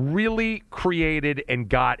really created and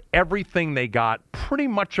got everything they got pretty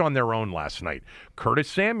much on their own last night. Curtis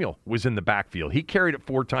Samuel was in the backfield. He carried it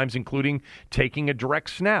 4 times, including taking a direct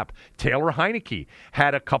snap. Taylor Heineke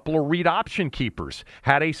had a couple of read option keepers,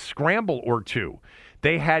 had a scramble or two.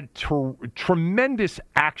 They had tremendous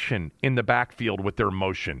action in the backfield with their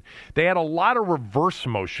motion. They had a lot of reverse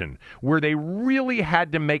motion where they really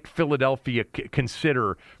had to make Philadelphia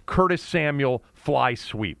consider Curtis Samuel fly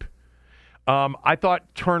sweep. I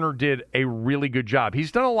thought Turner did a really good job.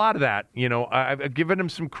 He's done a lot of that. You know, I've given him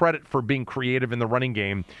some credit for being creative in the running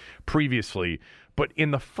game previously. But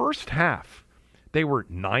in the first half, they were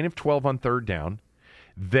 9 of 12 on third down.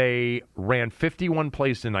 They ran 51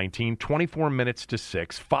 plays to 19, 24 minutes to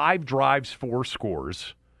 6, 5 drives, 4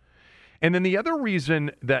 scores. And then the other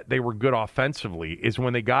reason that they were good offensively is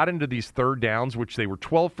when they got into these third downs, which they were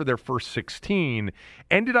 12 for their first 16,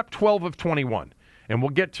 ended up 12 of 21. And we'll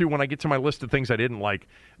get to, when I get to my list of things I didn't like,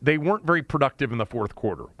 they weren't very productive in the fourth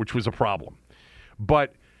quarter, which was a problem.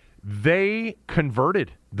 But they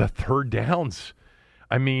converted the third downs.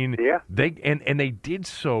 I mean, they did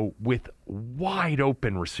so with wide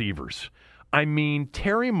open receivers. I mean,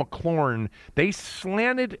 Terry McLaurin, they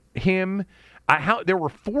slanted him. There were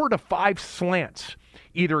 4 to 5 slants,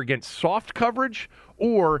 either against soft coverage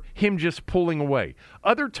or him just pulling away.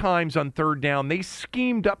 Other times on third down, they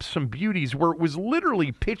schemed up some beauties where it was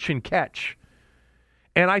literally pitch and catch.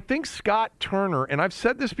 And I think Scott Turner, and I've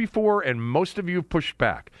said this before, and most of you have pushed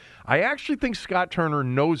back, I actually think Scott Turner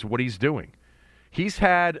knows what he's doing. He's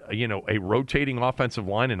had, a rotating offensive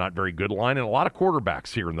line, and not very good line, and a lot of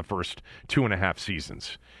quarterbacks here in the first 2.5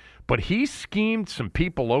 seasons. But he schemed some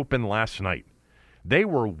people open last night. They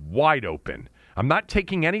were wide open. I'm not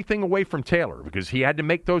taking anything away from Taylor because he had to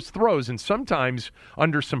make those throws, and sometimes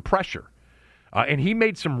under some pressure. And he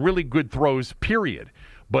made some really good throws, period.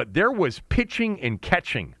 But there was pitching and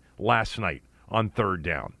catching last night on third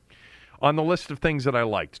down. On the list of things that I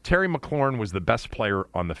liked, Terry McLaurin was the best player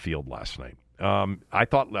on the field last night. I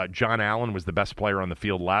thought John Allen was the best player on the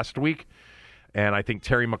field last week, and I think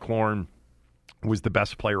Terry McLaurin was the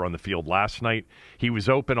best player on the field last night. He was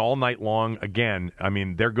open all night long. Again, I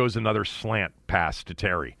mean, there goes another slant pass to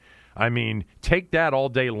Terry. I mean, take that all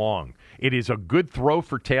day long. It is a good throw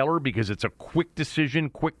for Taylor because it's a quick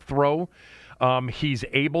decision, quick throw. He's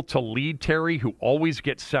able to lead Terry, who always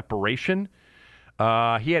gets separation. He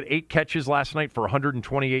had 8 catches last night for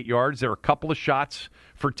 128 yards. There were a couple of shots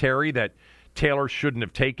for Terry that Taylor shouldn't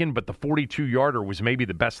have taken, but the 42-yarder was maybe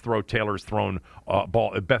the best throw Taylor's thrown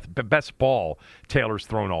best ball Taylor's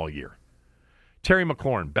thrown all year. Terry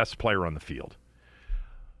McLaurin, best player on the field.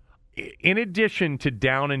 In addition to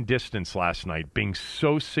down and distance last night being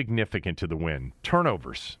so significant to the win,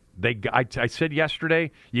 turnovers. I said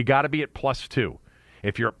yesterday, you got to be at +2.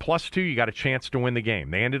 If you're at +2, you got a chance to win the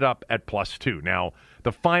game. They ended up at +2. Now,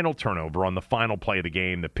 the final turnover on the final play of the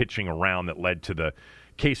game, the pitching around that led to the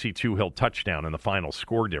Casey Toohill touchdown and the final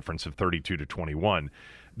score difference of 32-21.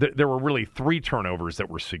 There were really 3 turnovers that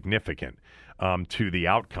were significant to the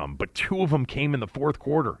outcome, but 2 of them came in the fourth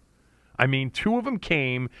quarter. I mean, 2 of them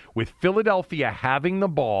came with Philadelphia having the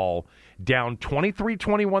ball down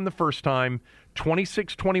 23-21 the first time,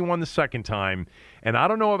 26-21 the second time, and I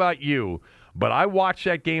don't know about you, but I watched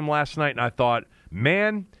that game last night and I thought,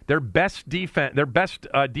 man, their best defense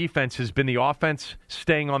has been the offense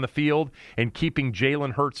staying on the field and keeping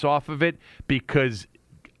Jalen Hurts off of it because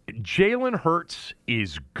Jalen Hurts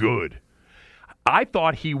is good. I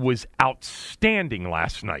thought he was outstanding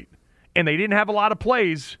last night, and they didn't have a lot of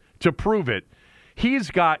plays to prove it. He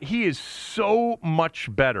is so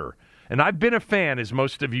much better and I've been a fan, as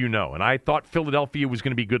most of you know, and I thought Philadelphia was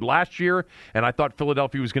going to be good last year, and I thought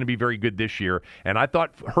Philadelphia was going to be very good this year, and I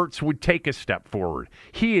thought Hurts would take a step forward.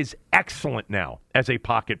 He is excellent now as a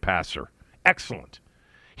pocket passer. Excellent.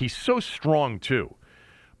 He's so strong, too.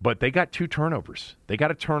 But they got 2 turnovers. They got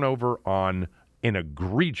a turnover on an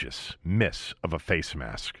egregious miss of a face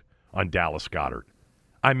mask on Dallas Goedert.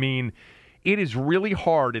 I mean, it is really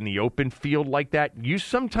hard in the open field like that. You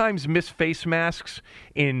sometimes miss face masks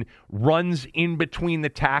in runs in between the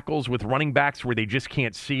tackles with running backs where they just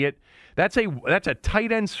can't see it. That's a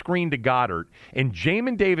tight end screen to Goddard, and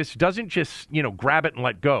Jamin Davis doesn't just, grab it and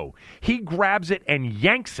let go. He grabs it and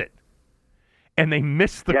yanks it, and they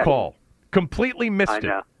missed the call. Completely missed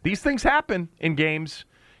it. These things happen in games.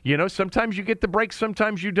 Sometimes you get the break,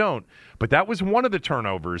 sometimes you don't. But that was one of the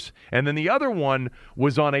turnovers. And then the other one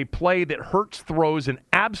was on a play that Hurts throws an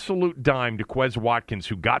absolute dime to Quez Watkins,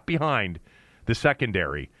 who got behind the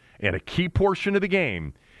secondary in a key portion of the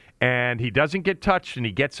game. And he doesn't get touched, and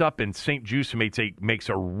he gets up, and St. Juice makes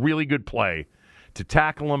a really good play to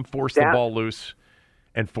tackle him, force the ball loose,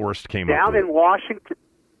 and Forrest came up with it.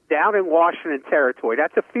 Down in Washington territory.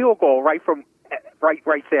 That's a field goal right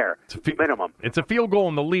there. It's minimum. It's a field goal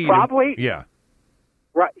in the lead. Probably. Yeah.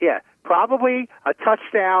 Right. Yeah. Probably a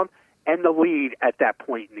touchdown and the lead at that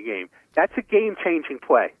point in the game. That's a game-changing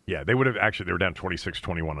play. Yeah, they were down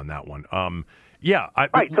 26-21 on that one. Right.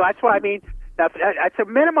 So that's what I mean. That's a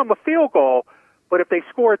minimum of field goal. But if they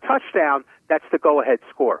score a touchdown, that's the go-ahead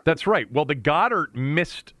score. That's right. Well, the Goddard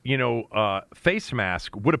missed, face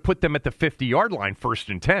mask would have put them at the 50-yard line, 1st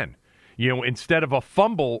and 10. Instead of a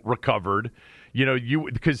fumble recovered,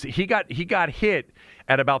 because he got hit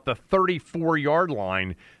at about the 34-yard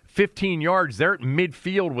line, 15 yards. They're at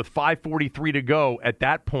midfield with 5:43 to go at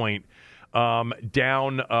that point. Actually,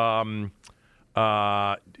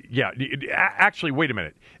 wait a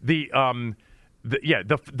minute. The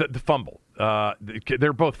fumble.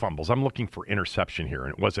 They're both fumbles. I'm looking for interception here,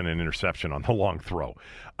 and it wasn't an interception on the long throw.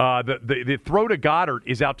 The throw to Goddard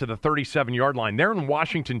is out to the 37-yard line. They're in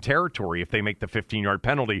Washington territory if they make the 15-yard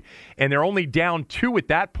penalty, and they're only down 2 at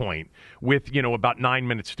that point with, about 9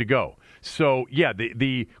 minutes to go. So,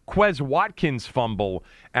 the Quez Watkins fumble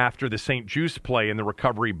after the St. Juice play and the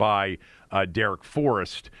recovery by Derek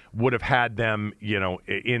Forrest would have had them,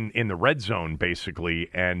 in the red zone, basically,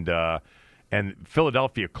 and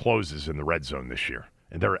Philadelphia closes in the red zone this year.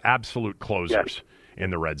 And they're absolute closers in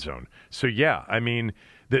the red zone. So,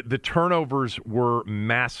 the turnovers were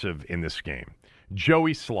massive in this game.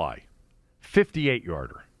 Joey Sly,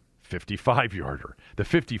 58-yarder, 55-yarder. The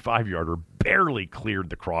 55-yarder barely cleared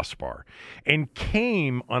the crossbar and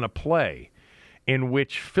came on a play in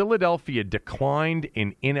which Philadelphia declined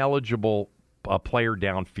an ineligible player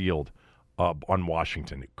downfield on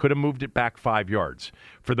Washington. It could have moved it back 5 yards.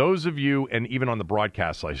 For those of you, and even on the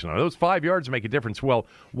broadcast license, those 5 yards make a difference. Well,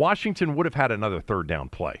 Washington would have had another 3rd down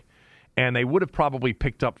play, and they would have probably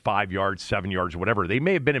picked up 5 yards, 7 yards, whatever. They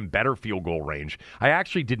may have been in better field goal range. I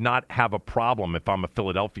actually did not have a problem, if I'm a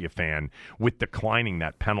Philadelphia fan, with declining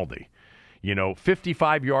that penalty.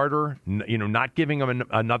 55-yarder, not giving them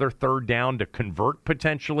another 3rd down to convert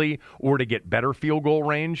potentially or to get better field goal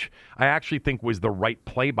range, I actually think was the right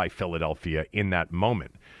play by Philadelphia in that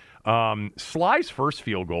moment. Sly's first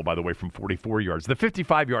field goal, by the way, from 44 yards. The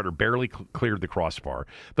 55-yarder barely cleared the crossbar.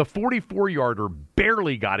 The 44-yarder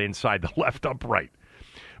barely got inside the left upright.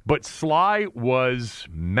 But Sly was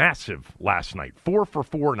massive last night. 4 for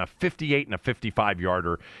 4 and a 58 and a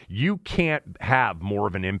 55-yarder. You can't have more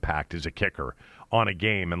of an impact as a kicker on a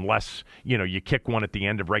game unless, you kick one at the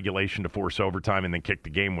end of regulation to force overtime and then kick the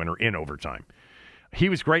game winner in overtime. He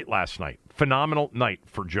was great last night. Phenomenal night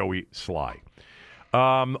for Joey Sly.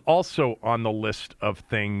 Also on the list of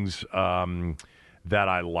things that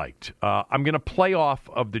I liked. I'm going to play off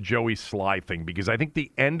of the Joey Sly thing because I think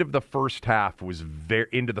the end of the first half was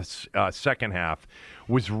into the second half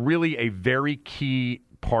was really a very key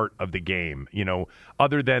part of the game,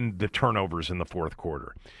 other than the turnovers in the fourth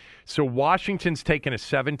quarter. So Washington's taken a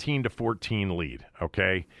 17-14 lead,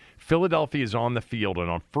 okay? Philadelphia is on the field,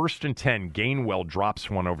 and on 1st and 10, Gainwell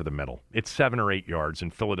drops one over the middle. It's 7 or 8 yards,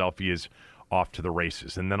 and Philadelphia is off to the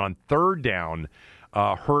races. And then on 3rd down,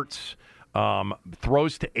 Hurts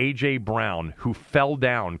throws to A.J. Brown, who fell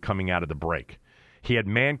down coming out of the break. He had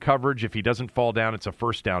man coverage. If he doesn't fall down, it's a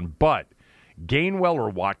 1st down. But Gainwell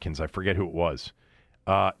or Watkins, I forget who it was,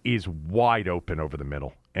 is wide open over the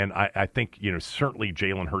middle. And I think, certainly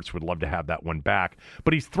Jalen Hurts would love to have that one back.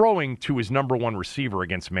 But he's throwing to his number one receiver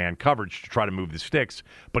against man coverage to try to move the sticks,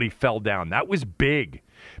 but he fell down. That was big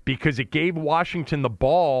because it gave Washington the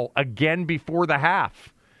ball again before the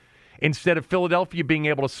half. instead of Philadelphia being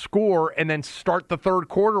able to score and then start the third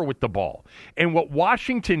quarter with the ball. And what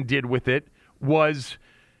Washington did with it was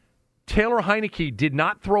Taylor Heineke did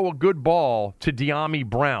not throw a good ball to De'Ami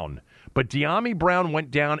Brown, but De'Ami Brown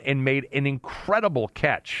went down and made an incredible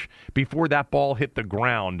catch before that ball hit the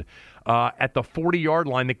ground at the 40-yard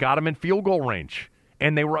line that got him in field goal range.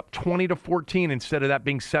 And they were up 20-14 instead of that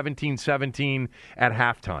being 17-17 at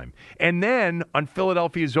halftime. And then on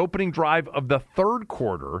Philadelphia's opening drive of the third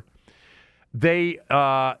quarter, they've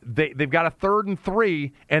got a 3rd and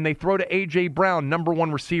 3, and they throw to A.J. Brown, number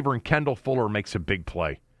 1 receiver, and Kendall Fuller makes a big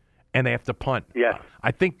play. And they have to punt. Yes.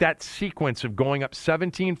 I think that sequence of going up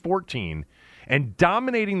 17-14 and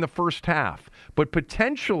dominating the first half, but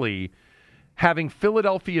potentially having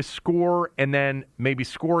Philadelphia score and then maybe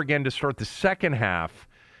score again to start the second half,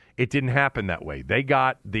 it didn't happen that way. They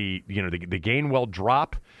got the Gainwell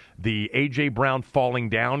drop, the A.J. Brown falling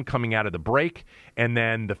down coming out of the break, and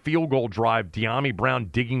then the field goal drive, De'Ami Brown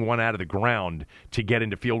digging one out of the ground to get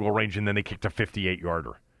into field goal range, and then they kicked a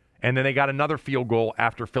 58-yarder. And then they got another field goal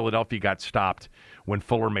after Philadelphia got stopped when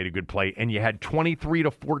Fuller made a good play. And you had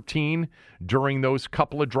 23-14 during those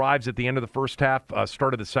couple of drives at the end of the first half,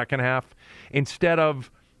 start of the second half, instead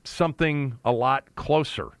of something a lot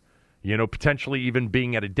closer, potentially even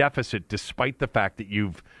being at a deficit despite the fact that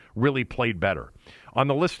you've really played better. On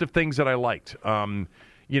the list of things that I liked,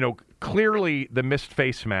 clearly the missed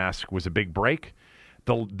face mask was a big break.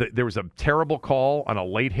 There was a terrible call on a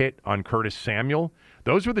late hit on Curtis Samuel.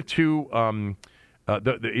 Those were the two,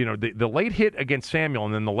 the late hit against Samuel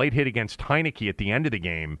and then the late hit against Heineke at the end of the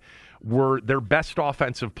game were their best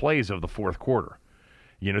offensive plays of the fourth quarter.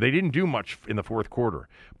 They didn't do much in the fourth quarter.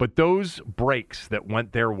 But those breaks that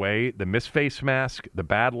went their way, the missed face mask, the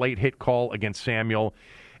bad late hit call against Samuel,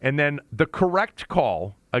 and then the correct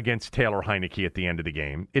call against Taylor Heineke at the end of the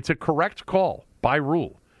game, it's a correct call by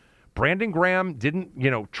rule. Brandon Graham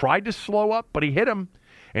didn't, tried to slow up, but he hit him.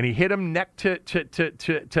 And he hit him neck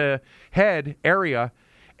to head area,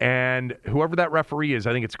 and whoever that referee is,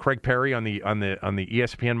 I think it's Craig Perry on the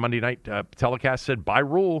ESPN Monday night telecast, said by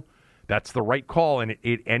rule that's the right call, and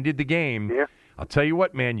it ended the game. Yeah. I'll tell you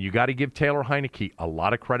what, man, you got to give Taylor Heineke a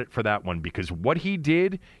lot of credit for that one, because what he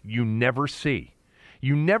did, you never see.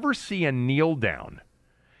 You never see a kneel down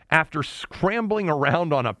after scrambling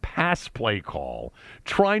around on a pass play call,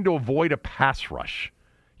 trying to avoid a pass rush.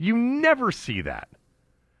 You never see that.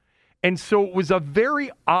 And so it was a very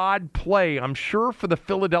odd play, I'm sure, for the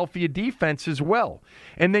Philadelphia defense as well.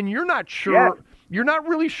 And then you're not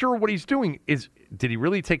really sure what he's doing. Did he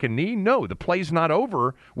really take a knee? No, the play's not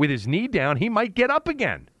over with his knee down. He might get up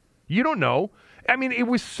again. You don't know. I mean, it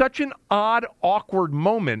was such an odd, awkward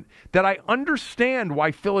moment that I understand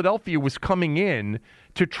why Philadelphia was coming in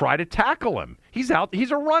to try to tackle him. He's out. He's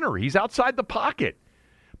a runner. He's outside the pocket.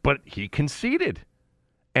 But he conceded,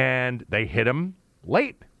 and they hit him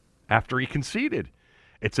late after he conceded.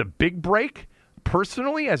 It's a big break.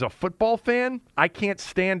 Personally, as a football fan, I can't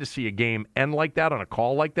stand to see a game end like that on a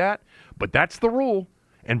call like that, but that's the rule,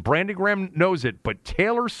 and Brandon Graham knows it, but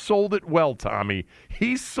Taylor sold it well, Tommy.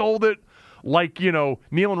 He sold it like, Neil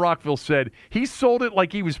and Rockville said, he sold it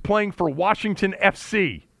like he was playing for Washington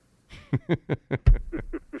FC.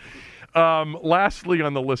 Lastly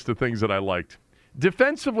on the list of things that I liked,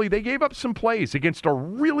 defensively, they gave up some plays against a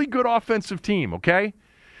really good offensive team, okay?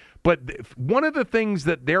 But one of the things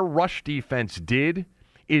that their rush defense did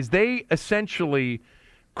is they essentially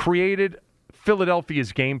created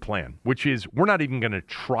Philadelphia's game plan, which is we're not even going to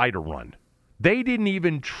try to run. They didn't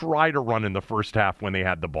even try to run in the first half when they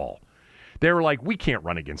had the ball. They were like, we can't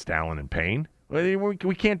run against Allen and Payne.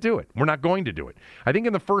 We can't do it. We're not going to do it. I think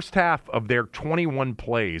in the first half of their 21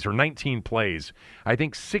 plays or 19 plays, I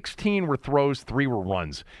think 16 were throws, 3 were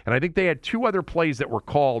runs. And I think they had 2 other plays that were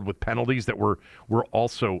called with penalties that were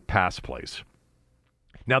also pass plays.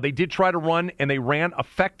 Now, they did try to run, and they ran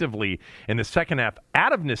effectively in the second half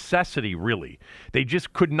out of necessity, really. They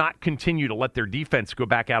just could not continue to let their defense go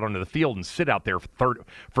back out onto the field and sit out there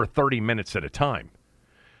for 30 minutes at a time.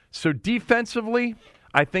 So defensively,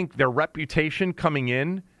 I think their reputation coming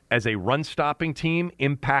in as a run-stopping team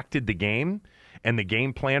impacted the game and the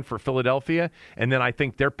game plan for Philadelphia. And then I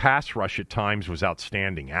think their pass rush at times was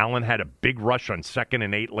outstanding. Allen had a big rush on 2nd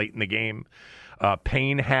and 8 late in the game.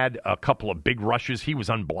 Payne had a couple of big rushes. He was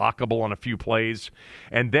unblockable on a few plays.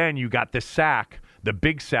 And then you got the sack, the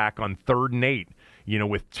big sack on 3rd and 8,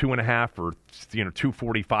 with 2.5 or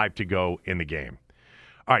 2:45 to go in the game.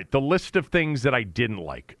 All right, the list of things that I didn't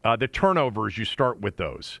like. The turnovers, you start with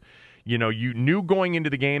those. You knew going into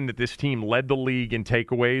the game that this team led the league in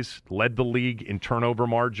takeaways, led the league in turnover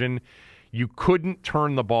margin. You couldn't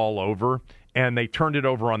turn the ball over, and they turned it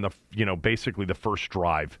over on the, basically the first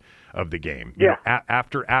drive of the game.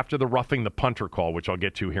 After the roughing the punter call, which I'll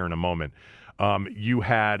get to here in a moment, you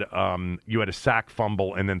had a sack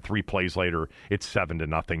fumble, and then 3 plays later, it's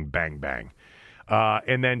 7-0, bang, bang.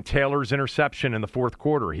 And then Taylor's interception in the fourth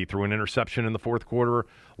quarter. He threw an interception in the fourth quarter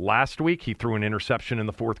last week. He threw an interception in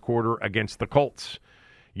the fourth quarter against the Colts.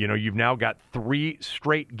 You've now got 3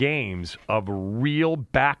 straight games of real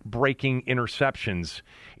back-breaking interceptions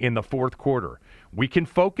in the fourth quarter. We can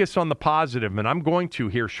focus on the positive, and I'm going to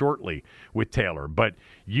here shortly with Taylor, but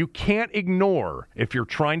you can't ignore, if you're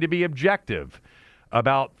trying to be objective,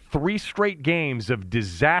 about 3 straight games of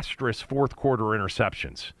disastrous fourth-quarter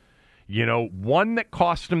interceptions. One that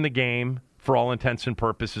cost them the game for all intents and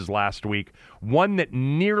purposes last week, one that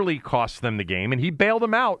nearly cost them the game, and he bailed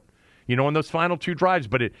them out, in those final 2 drives,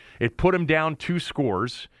 but it put him down 2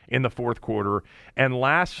 scores in the fourth quarter. And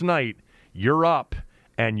last night, you're up,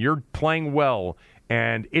 and you're playing well,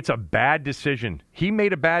 and it's a bad decision. He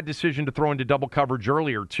made a bad decision to throw into double coverage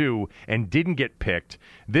earlier, too, and didn't get picked.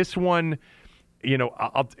 This one,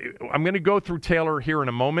 I'm going to go through Taylor here in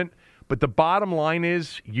a moment, but the bottom line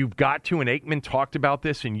is you've got to, and Aikman talked about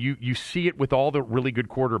this, and you see it with all the really good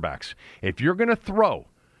quarterbacks. If you're going to throw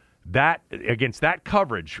that against that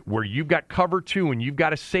coverage where you've got cover 2 and you've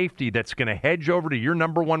got a safety that's going to hedge over to your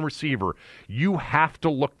number 1 receiver, you have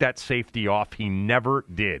to look that safety off. He never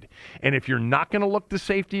did. And if you're not going to look the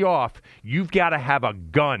safety off, you've got to have a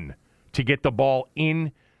gun to get the ball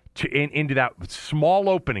into that small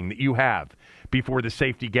opening that you have before the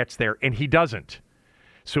safety gets there, and he doesn't.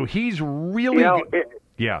 So he's really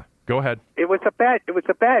yeah, go ahead. It was a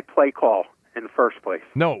bad play call in the first place.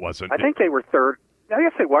 No, it wasn't. I think they were third.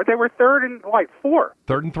 Yes, they were. They were 3rd and 4.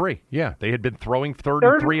 3rd and 3. Yeah, they had been throwing 3rd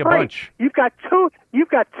and 3 a bunch. You've got 2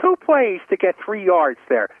 plays to get 3 yards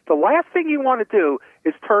there. The last thing you want to do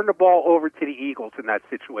is turn the ball over to the Eagles in that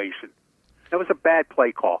situation. That was a bad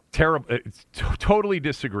play call. Terrible. Totally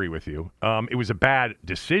disagree with you. It was a bad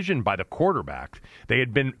decision by the quarterback. They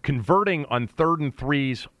had been converting on 3rd and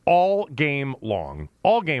 3s all game long.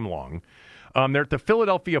 They're at the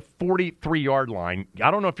Philadelphia 43-yard line.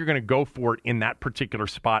 I don't know if you're going to go for it in that particular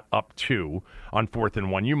spot up 2 on 4th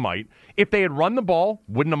and 1. You might. If they had run the ball,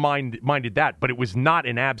 wouldn't have minded that, but it was not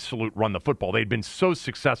an absolute run the football. They'd been so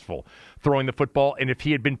successful throwing the football, and if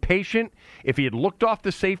he had been patient, if he had looked off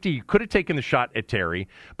the safety, he could have taken the shot at Terry,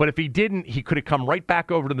 but if he didn't, he could have come right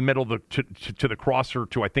back over to the middle to the crosser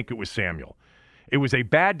to, I think it was Samuel. It was a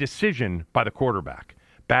bad decision by the quarterback.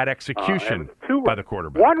 Bad execution by the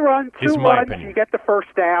quarterback. 1 run, 2 runs, you get the first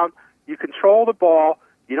down, you control the ball,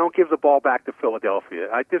 you don't give the ball back to Philadelphia.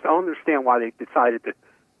 I just don't understand why they decided to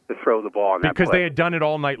throw the ball on that Because play. they had done it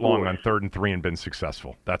all night long on 3rd and 3 and been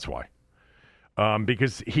successful. That's why.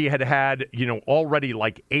 Because he had already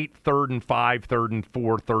like 8 3rd and 5, 3rd and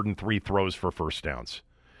 4, 3rd and 3 throws for first downs.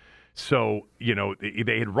 So,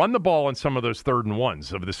 they had run the ball on some of those 3rd and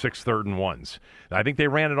 1s, of the 6 3rd and 1s. I think they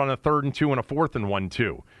ran it on a 3rd and 2 and a 4th and 1,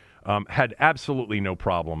 too. Had absolutely no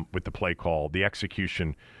problem with the play call. The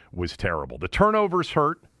execution was terrible. The turnovers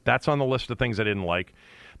hurt. That's on the list of things I didn't like.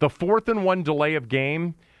 The 4th and 1 delay of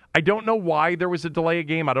game, I don't know why there was a delay of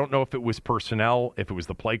game. I don't know if it was personnel, if it was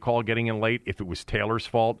the play call getting in late, if it was Taylor's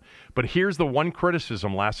fault. But here's the one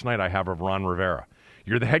criticism last night I have of Ron Rivera.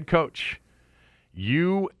 You're the head coach.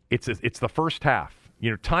 It's the first half.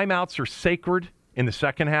 Timeouts are sacred in the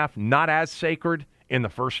second half, not as sacred in the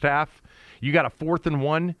first half. You got a 4th and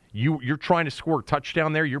 1. You're trying to score a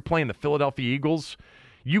touchdown there. You're playing the Philadelphia Eagles.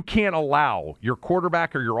 You can't allow your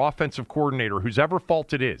quarterback or your offensive coordinator, whose ever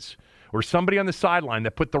fault it is, or somebody on the sideline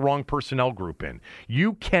that put the wrong personnel group in.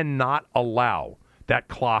 You cannot allow that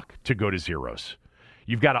clock to go to zeros.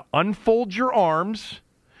 You've got to unfold your arms.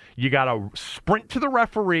 You got to sprint to the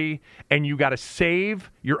referee, and you got to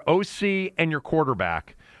save your OC and your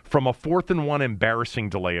quarterback from a 4th and 1 embarrassing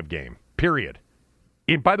delay of game, period.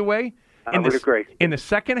 And by the way, in the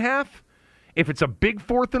second half, if it's a big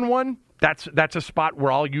 4th and 1, that's a spot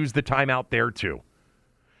where I'll use the timeout there too.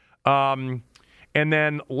 And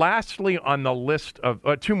then lastly on the list of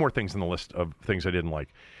 2 more things on the list of things I didn't like.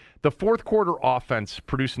 The fourth quarter offense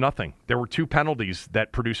produced nothing. There were 2 penalties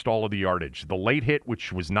that produced all of the yardage. The late hit,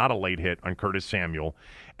 which was not a late hit on Curtis Samuel,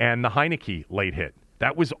 and the Heineke late hit.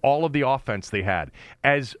 That was all of the offense they had.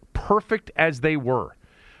 As perfect as they were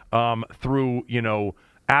through,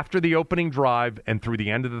 after the opening drive and through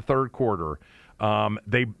the end of the third quarter,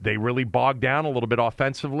 they really bogged down a little bit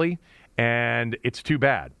offensively, and it's too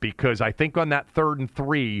bad because I think on that 3rd and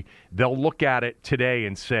 3, they'll look at it today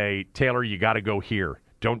and say, Taylor, you got to go here.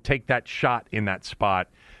 Don't take that shot in that spot.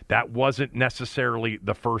 That wasn't necessarily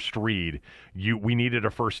the first read. We needed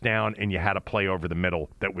a first down, and you had a play over the middle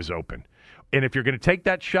that was open. And if you're going to take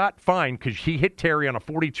that shot, fine, because he hit Terry on a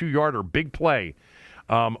 42-yarder, big play.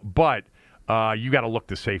 But you got to look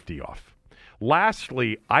the safety off.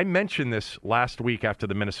 Lastly, I mentioned this last week after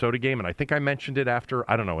the Minnesota game, and I think I mentioned it after,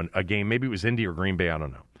 I don't know, a game. Maybe it was Indy or Green Bay, I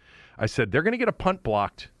don't know. I said, they're going to get a punt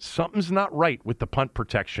blocked. Something's not right with the punt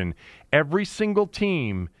protection. Every single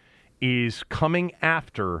team is coming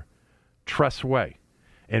after Tress Way.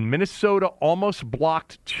 And Minnesota almost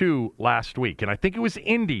blocked 2 last week. And I think it was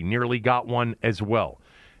Indy nearly got one as well.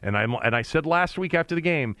 And I said last week after the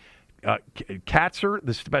game, Katzer,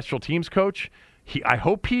 the special teams coach, I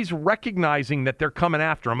hope he's recognizing that they're coming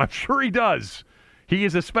after him. I'm sure he does. He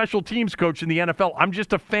is a special teams coach in the NFL. I'm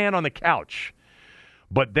just a fan on the couch.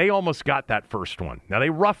 But they almost got that first one. Now, they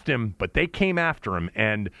roughed him, but they came after him.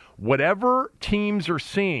 And whatever teams are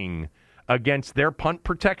seeing against their punt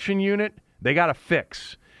protection unit, they got to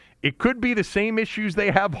fix. It could be the same issues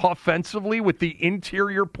they have offensively with the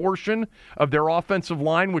interior portion of their offensive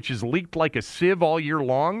line, which is leaked like a sieve all year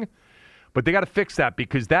long. But they got to fix that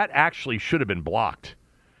because that actually should have been blocked.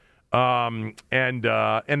 And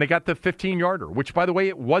they got the 15-yarder, which, by the way,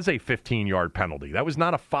 it was a 15-yard penalty. That was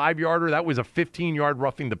not a 5-yarder. That was a 15-yard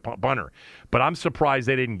roughing the punter. But I'm surprised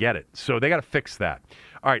they didn't get it. So they got to fix that.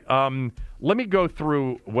 All right, let me go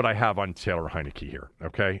through what I have on Taylor Heineke here,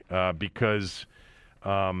 okay? Because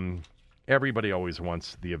everybody always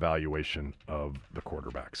wants the evaluation of the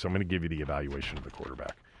quarterback. So I'm going to give you the evaluation of the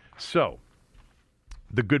quarterback. So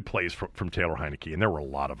the good plays from Taylor Heineke, and there were a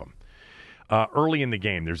lot of them. Early in the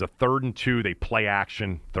game, there's a 3rd and 2. They play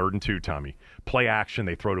action. 3rd and 2, Tommy. Play action.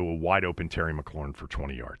 They throw to a wide-open Terry McLaurin for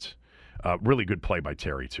 20 yards. Really good play by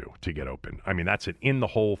Terry, too, to get open. I mean, that's an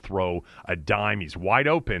in-the-hole throw, a dime. He's wide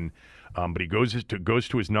open, but he goes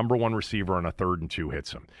to his number one receiver on a 3rd and 2,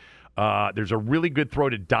 hits him. There's a really good throw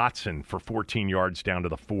to Dotson for 14 yards down to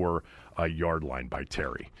the 4-yard line by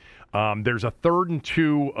Terry. There's a 3rd and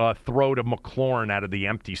 2 throw to McLaurin out of the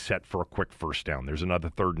empty set for a quick first down. There's another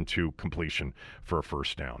 3rd and 2 completion for a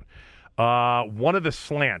first down. One of the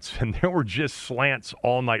slants, and there were just slants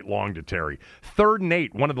all night long to Terry. 3rd and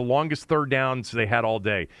 8, one of the longest third downs they had all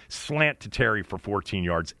day. Slant to Terry for 14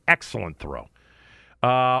 yards. Excellent throw.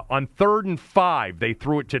 On 3rd and 5, they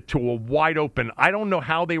threw it to a wide open. I don't know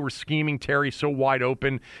how they were scheming Terry so wide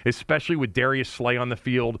open, especially with Darius Slay on the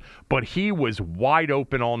field, but he was wide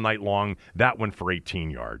open all night long. That one for 18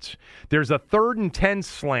 yards. There's a 3rd and 10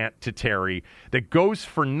 slant to Terry that goes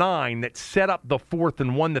for 9 that set up the 4th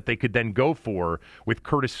and 1 that they could then go for with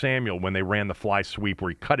Curtis Samuel when they ran the fly sweep where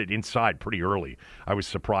he cut it inside pretty early. I was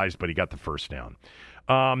surprised, but he got the first down.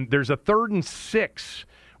 There's a 3rd and 6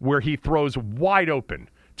 where he throws wide open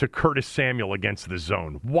to Curtis Samuel against the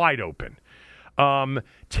zone. Wide open.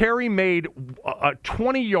 Terry made a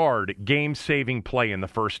 20-yard game-saving play in the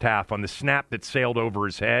first half on the snap that sailed over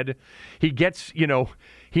his head. He gets,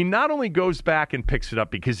 he not only goes back and picks it up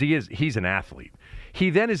because he's an athlete. He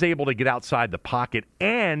then is able to get outside the pocket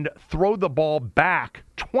and throw the ball back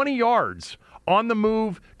 20 yards on the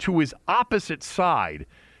move to his opposite side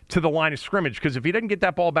to the line of scrimmage, because if he doesn't get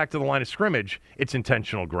that ball back to the line of scrimmage, it's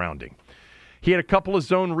intentional grounding. He had a couple of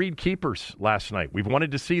zone read keepers last night. We've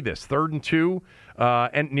wanted to see this. 3rd and 2,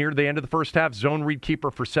 and near the end of the first half, zone read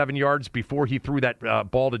keeper for 7 yards before he threw that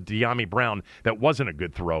ball to De'Ami Brown. That wasn't a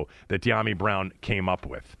good throw that De'Ami Brown came up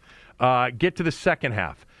with. Get to the second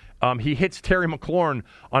half. He hits Terry McLaurin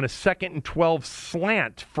on a 2nd and 12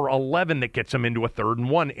 slant for 11 that gets him into a 3rd and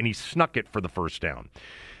 1, and he snuck it for the first down.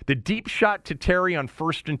 The deep shot to Terry on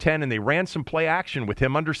 1st and 10, and they ran some play action with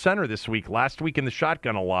him under center this week. Last week in the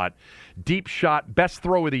shotgun a lot. Deep shot, best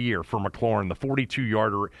throw of the year for McLaurin, the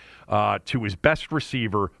 42-yarder to his best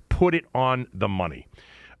receiver, put it on the money.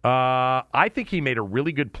 I think he made a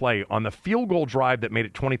really good play on the field goal drive that made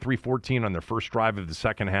it 23-14 on their first drive of the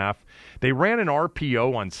second half. They ran an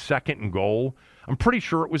RPO on 2nd and goal. I'm pretty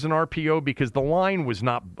sure it was an RPO because the line was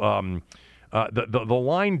not the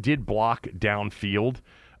line did block downfield.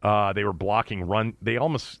 They were blocking run.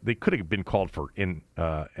 They could have been called for an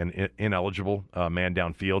ineligible man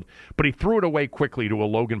downfield, but he threw it away quickly to a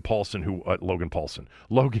Logan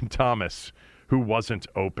Thomas, who wasn't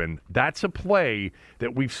open. That's a play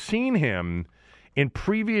that we've seen him in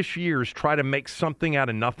previous years try to make something out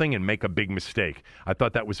of nothing and make a big mistake. I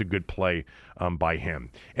thought that was a good play by him.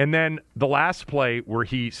 And then the last play where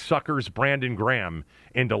he suckers Brandon Graham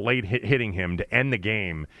into late hitting him to end the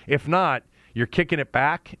game. If not, you're kicking it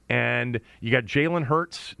back, and you got Jalen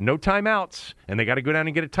Hurts, no timeouts, and they got to go down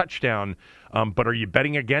and get a touchdown. But are you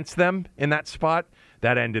betting against them in that spot?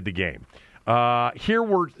 That ended the game. Here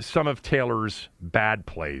were some of Taylor's bad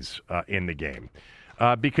plays in the game,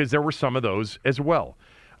 because there were some of those as well.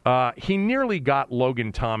 He nearly got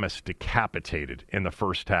Logan Thomas decapitated in the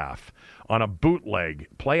first half on a bootleg,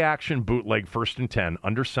 play-action bootleg, 1st and 10,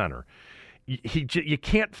 under center. You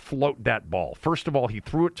can't float that ball. First of all, he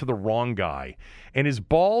threw it to the wrong guy, and his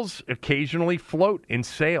balls occasionally float and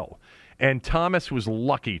sail. And Thomas was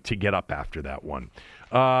lucky to get up after that one.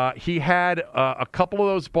 He had a couple of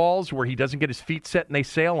those balls where he doesn't get his feet set and they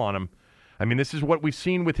sail on him. I mean, this is what we've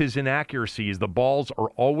seen with his inaccuracies. The balls are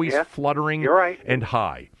always fluttering and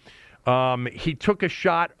high. He took a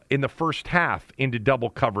shot in the first half into double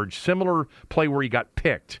coverage, similar play where he got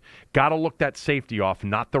picked. Got to look that safety off,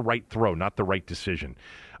 not the right throw, not the right decision.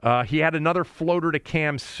 He had another floater to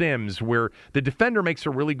Cam Sims where the defender makes a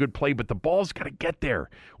really good play, but the ball's got to get there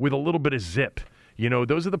with a little bit of zip. You know,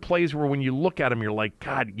 those are the plays where when you look at them, you're like,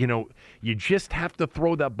 God, you know, you just have to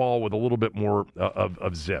throw that ball with a little bit more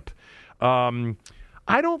of zip.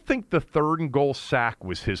 I don't think the 3rd and goal sack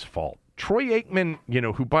was his fault. Troy Aikman, you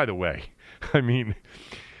know, who, by the way, I mean,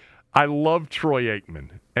 I love Troy Aikman,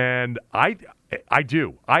 and I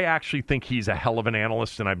do. I actually think he's a hell of an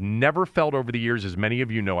analyst, and I've never felt over the years, as many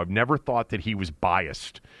of you know, I've never thought that he was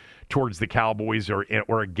biased towards the Cowboys or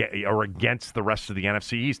against the rest of the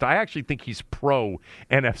NFC East. I actually think he's pro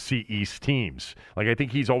NFC East teams. Like, I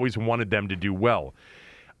think he's always wanted them to do well.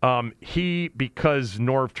 Because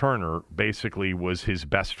Norv Turner basically was his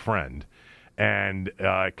best friend and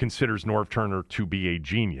considers Norv Turner to be a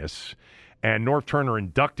genius, and Norv Turner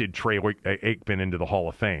inducted Troy Aikman into the Hall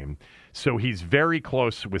of Fame. So he's very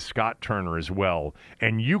close with Scott Turner as well.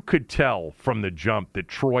 And you could tell from the jump that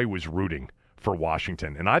Troy was rooting for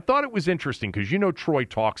Washington. And I thought it was interesting because, you know, Troy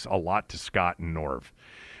talks a lot to Scott and Norv.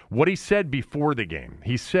 What he said before the game,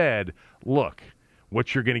 he said, look,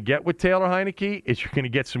 what you're going to get with Taylor Heineke is you're going to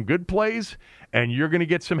get some good plays and you're going to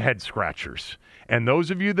get some head scratchers. And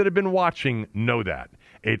those of you that have been watching know that.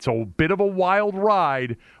 It's a bit of a wild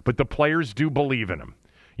ride, but the players do believe in him.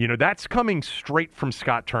 You know, that's coming straight from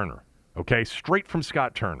Scott Turner, okay? Straight from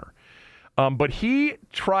Scott Turner. But he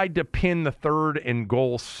tried to pin the 3rd and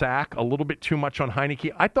goal sack a little bit too much on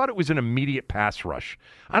Heineke. I thought it was an immediate pass rush.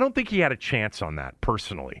 I don't think he had a chance on that,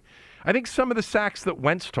 personally. I think some of the sacks that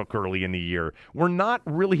Wentz took early in the year were not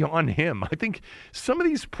really on him. I think some of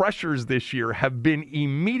these pressures this year have been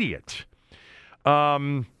immediate.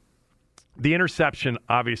 The interception,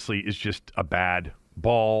 obviously, is just a bad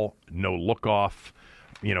ball, no look-off,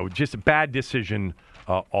 you know, just a bad decision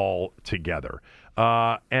altogether.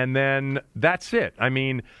 And then that's it. I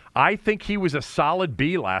mean, I think he was a solid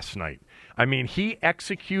B last night. I mean, he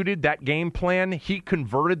executed that game plan. He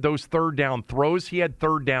converted those 3rd down throws. He had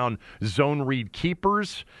 3rd down zone read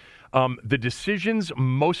keepers. The decisions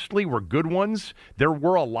mostly were good ones. There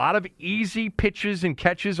were a lot of easy pitches and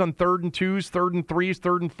catches on 3rd and 2s, 3rd and 3s,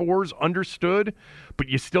 3rd and 4s, understood. But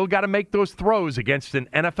you still got to make those throws against an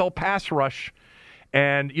NFL pass rush.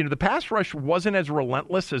 And, you know, the pass rush wasn't as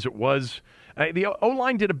relentless as it was. The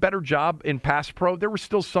O-line did a better job in pass pro. There were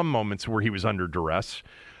still some moments where he was under duress.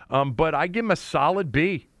 But I give him a solid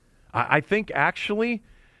B. I think actually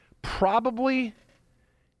probably,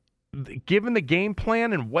 given the game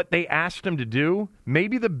plan and what they asked him to do,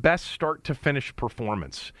 maybe the best start-to-finish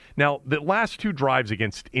performance. Now, the last 2 drives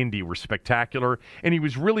against Indy were spectacular, and he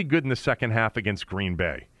was really good in the second half against Green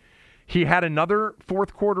Bay. He had another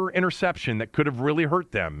 4th-quarter interception that could have really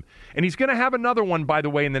hurt them. And he's going to have another one, by the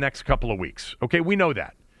way, in the next couple of weeks. Okay, we know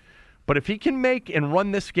that. But if he can make and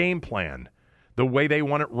run this game plan the way they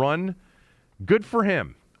want it run, good for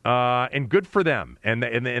him and good for them. And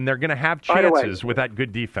they're going to have chances with that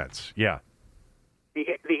good defense. Yeah.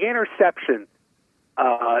 The interception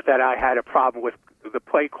that I had a problem with, the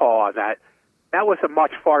play call on that was a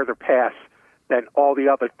much farther pass than all the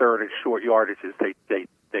other 3rd and short yardages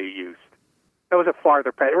they used. That was a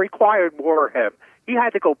farther pass. It required more of him. He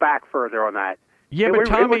had to go back further on that. Yeah, but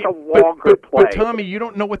Tommy, it was a longer play. But Tommy, you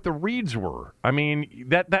don't know what the reads were. I mean,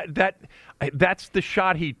 that's the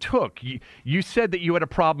shot he took. You said that you had a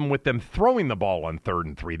problem with them throwing the ball on 3rd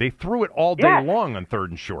and 3. They threw it all day long on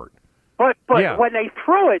 3rd and short. But when they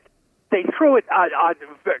threw it on,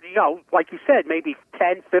 you know, like you said, maybe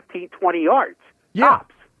 10, 15, 20 yards. Yeah.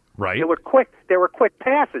 Tops. Right. They were quick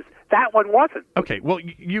passes. That one wasn't. Okay, well,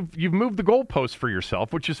 you've moved the goalpost for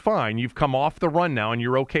yourself, which is fine. You've come off the run now, and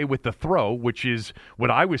you're okay with the throw, which is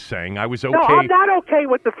what I was saying. I was okay. No, I'm not okay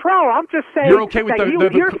with the throw. I'm just saying. You're okay with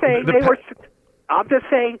you're saying they were. I'm just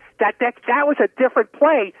saying that was a different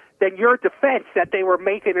play than your defense that they were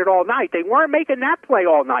making it all night. They weren't making that play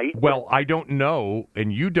all night. Well, I don't know,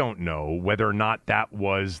 and you don't know, whether or not that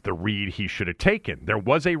was the read he should have taken. There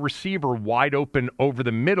was a receiver wide open over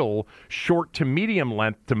the middle, short to medium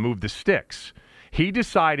length to move the sticks. He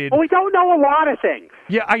decided... Well, we don't know a lot of things.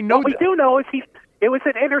 Yeah, I know. What we do know is it was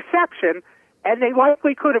an interception, and they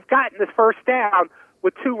likely could have gotten this first down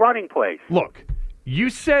with 2 running plays. Look, you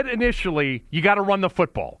said initially you got to run the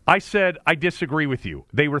football. I said I disagree with you.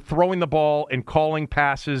 They were throwing the ball and calling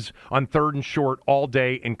passes on 3rd and short all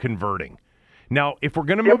day and converting. Now, if we're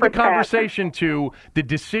going to move the conversation to the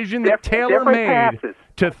decision that Taylor made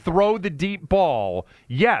to throw the deep ball,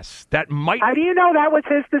 yes, that might... How do you know that was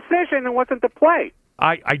his decision and wasn't the play?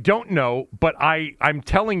 I don't know, but I'm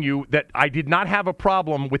telling you that I did not have a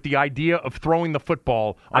problem with the idea of throwing the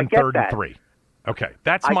football on 3rd and 3. Okay,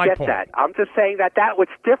 that's my point. I get that. I'm just saying that was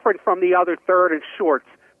different from the other 3rd and shorts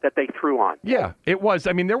that they threw on. Yeah, it was.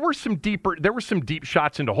 I mean, there were some deep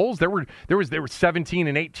shots into holes. There were 17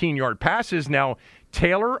 and 18-yard passes. Now,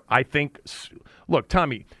 Taylor, I think, look,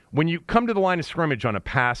 Tommy, when you come to the line of scrimmage on a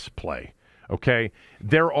pass play, okay,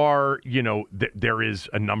 there are, there is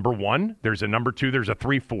a number 1, there's a number 2, there's a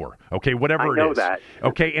 3-4, okay, whatever it is. I know that.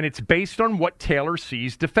 Okay, and it's based on what Taylor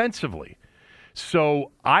sees defensively.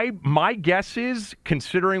 So my guess is,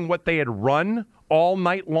 considering what they had run all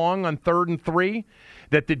night long on 3rd and 3,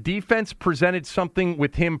 that the defense presented something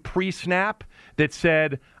with him pre-snap that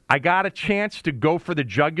said, I got a chance to go for the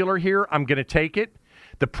jugular here, I'm going to take it.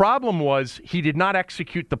 The problem was he did not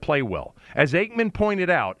execute the play well. As Aikman pointed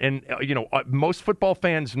out, and most football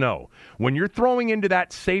fans know, when you're throwing into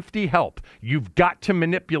that safety help, you've got to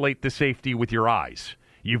manipulate the safety with your eyes.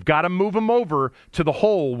 You've got to move him over to the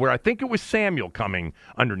hole where I think it was Samuel coming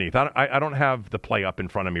underneath. I don't have the play up in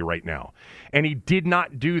front of me right now. And he did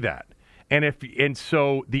not do that. And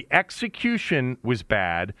so the execution was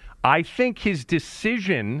bad. I think his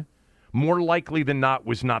decision, more likely than not,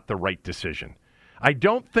 was not the right decision. I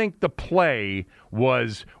don't think the play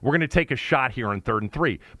was, we're going to take a shot here on 3rd and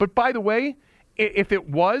 3. But by the way, if it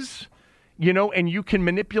was, and you can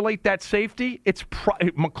manipulate that safety,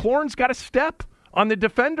 McLaurin's got a step on the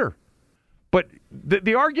defender. But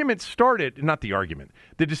the argument started, not the argument,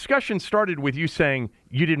 the discussion started with you saying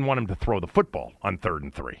you didn't want him to throw the football on 3rd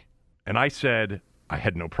and 3. And I said I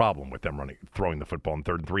had no problem with them throwing the football on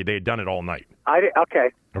 3rd and 3. They had done it all night. Okay.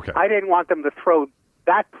 I didn't want them to throw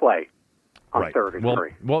that play on 3rd and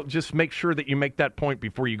 3. Well, just make sure that you make that point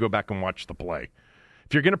before you go back and watch the play.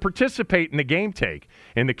 If you're going to participate in the game take,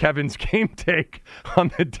 in the Kevin's game take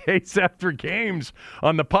on the days after games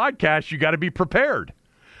on the podcast, you got to be prepared.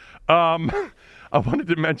 I wanted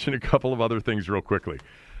to mention a couple of other things real quickly.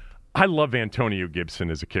 I love Antonio Gibson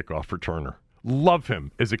as a kickoff returner. Love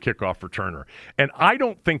him as a kickoff returner. And I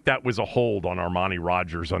don't think that was a hold on Armani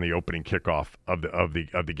Rogers on the opening kickoff of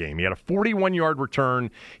the game. He had a 41-yard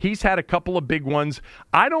return. He's had a couple of big ones.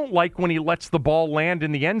 I don't like when he lets the ball land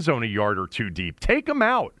in the end zone a yard or 2 deep. Take him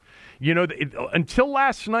out. Until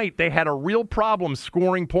last night, they had a real problem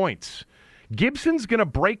scoring points. Gibson's going to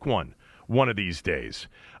break one of these days.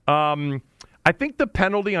 I think the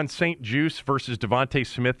penalty on St. Juice versus Devontae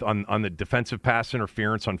Smith on the defensive pass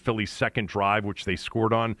interference on Philly's second drive, which they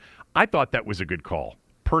scored on, I thought that was a good call.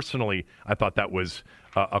 Personally, I thought that was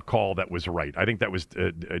a call that was right. I think that was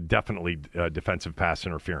definitely defensive pass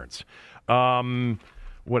interference.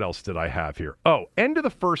 What else did I have here? Oh, end of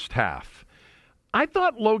the first half. I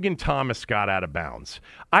thought Logan Thomas got out of bounds.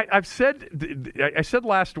 I said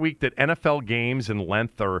last week that NFL games in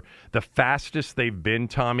length are the fastest they've been,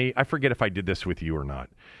 Tommy. I forget if I did this with you or not.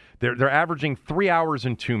 They're averaging 3 hours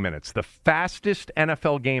and 2 minutes, the fastest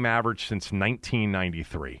NFL game average since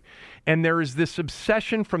 1993. And there is this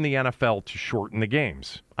obsession from the NFL to shorten the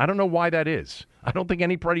games. I don't know why that is. I don't think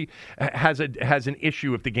anybody has an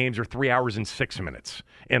issue if the games are 3 hours and 6 minutes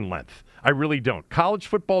in length. I really don't. College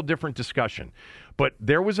football, different discussion. But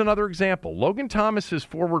there was another example. Logan Thomas's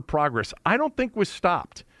forward progress, I don't think was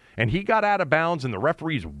stopped. And he got out of bounds, and the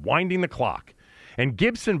referee's winding the clock. And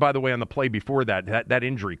Gibson, by the way, on the play before that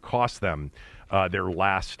injury cost them their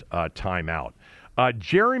last time out.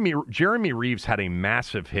 Jeremy Reeves had a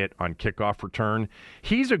massive hit on kickoff return.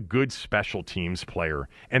 He's a good special teams player,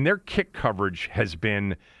 and their kick coverage has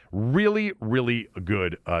been really, really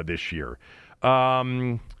good this year.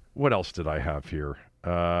 What else did I have here?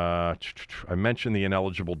 I mentioned the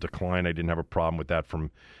ineligible decline. I didn't have a problem with that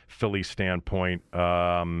from Philly's standpoint.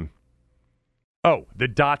 The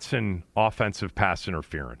Dotson offensive pass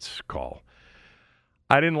interference call.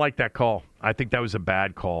 I didn't like that call. I think that was a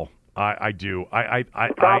bad call. I do.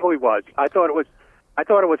 It probably was. I thought it was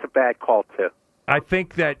a bad call too. I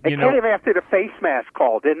think that, it came after the face mask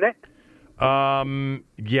call, didn't it?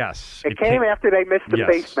 Yes. It came after they missed the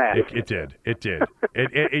face mask. It did.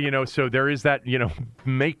 So there is that,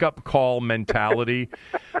 makeup call mentality.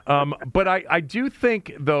 But I do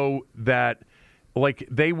think, though, that, like,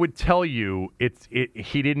 they would tell you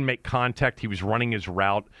he didn't make contact. He was running his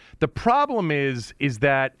route. The problem is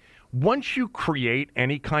that once you create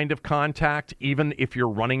any kind of contact, even if you're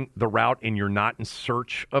running the route and you're not in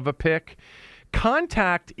search of a pick,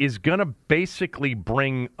 contact is going to basically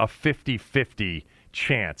bring a 50-50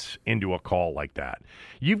 chance into a call like that.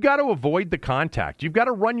 You've got to avoid the contact. You've got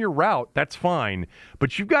to run your route. That's fine.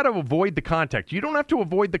 But you've got to avoid the contact. You don't have to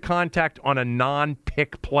avoid the contact on a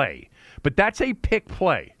non-pick play. But that's a pick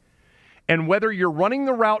play. And whether you're running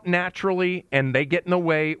the route naturally and they get in the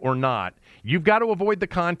way or not, you've got to avoid the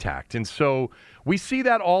contact. And so we see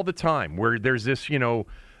that all the time where there's this, they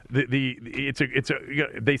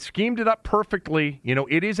schemed it up perfectly.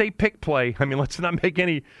 It is a pick play. I mean, let's not make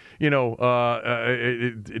any,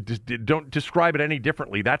 don't describe it any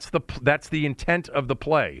differently. That's the intent of the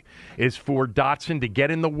play, is for Dotson to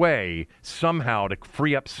get in the way somehow to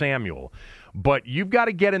free up Samuel. But you've got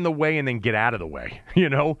to get in the way and then get out of the way,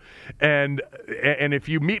 And if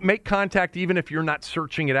you make contact, even if you're not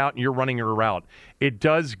searching it out and you're running your route, it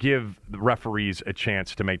does give the referees a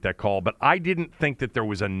chance to make that call. But I didn't think that there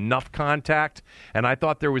was enough contact, and I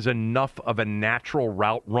thought there was enough of a natural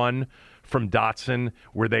route run from Dotson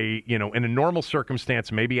where they, in a normal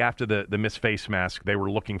circumstance, maybe after the missed face mask, they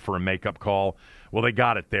were looking for a makeup call. Well, they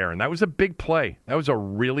got it there, and that was a big play. That was a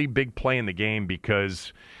really big play in the game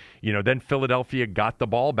because then Philadelphia got the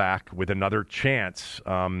ball back with another chance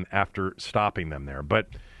after stopping them there. But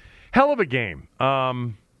hell of a game.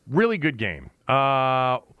 Really good game.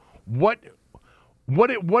 What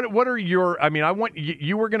are your, I want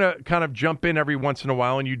you were going to kind of jump in every once in a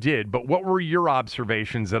while, and you did, but what were your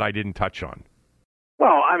observations that I didn't touch on?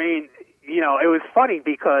 Well, it was funny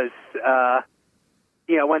because,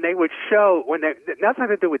 when they would show, nothing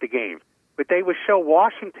to do with the game, but they would show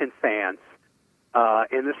Washington fans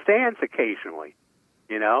in the stands occasionally,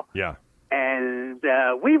 Yeah. And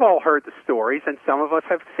we've all heard the stories, and some of us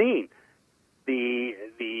have seen the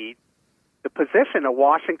position a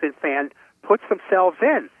Washington fan puts themselves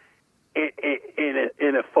in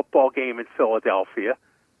a football game in Philadelphia,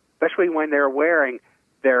 especially when they're wearing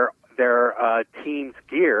their team's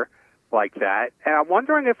gear like that. And I'm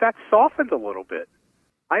wondering if that's softened a little bit.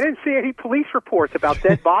 I didn't see any police reports about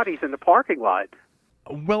dead bodies in the parking lot.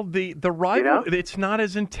 Well, the rival, it's not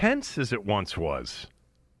as intense as it once was.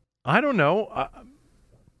 I don't know.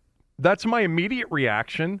 That's my immediate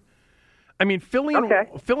reaction. I mean, Philly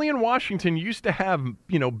and Washington used to have,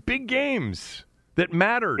 big games that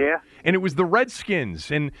mattered. Yeah. And it was the Redskins.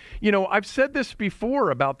 And, I've said this before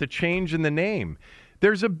about the change in the name.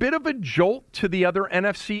 There's a bit of a jolt to the other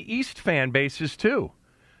NFC East fan bases, too.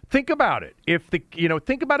 Think about it.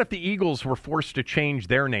 Think about if the Eagles were forced to change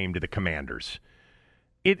their name to the Commanders.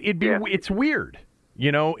 It's weird.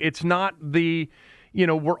 It's not the,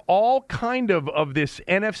 we're all kind of this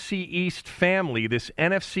NFC East family, this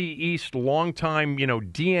NFC East longtime,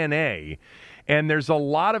 DNA. And there's a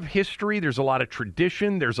lot of history. There's a lot of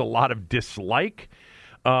tradition. There's a lot of dislike.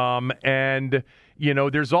 And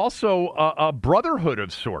there's also a brotherhood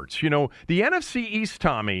of sorts. The NFC East,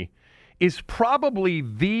 Tommy, is probably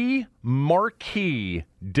the marquee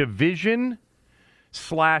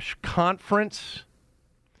division/conference.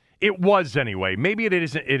 It was anyway. Maybe it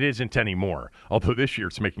isn't anymore, although this year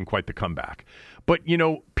it's making quite the comeback. But,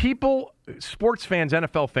 people, sports fans,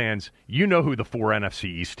 NFL fans, who the 4 NFC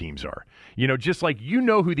East teams are. Just like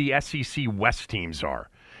who the SEC West teams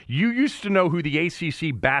are. You used to know who the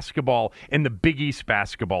ACC basketball and the Big East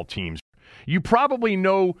basketball teams are. You probably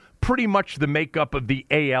know pretty much the makeup of the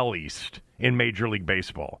AL East in Major League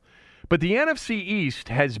Baseball. But the NFC East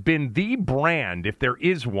has been the brand, if there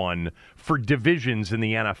is one, for divisions in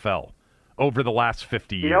the NFL over the last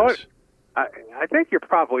 50 years. You know what? I think you're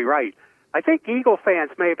probably right. I think Eagle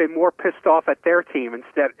fans may have been more pissed off at their team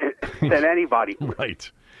than anybody.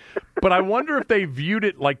 Right. But I wonder if they viewed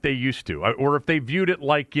it like they used to, or if they viewed it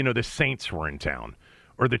like, the Saints were in town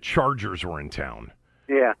or the Chargers were in town.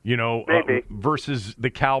 Yeah. Maybe. Versus the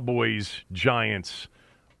Cowboys, Giants,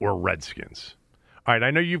 or Redskins. All right,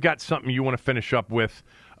 I know you've got something you want to finish up with.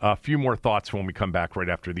 A few more thoughts when we come back right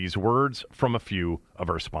after these words from a few of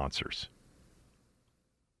our sponsors.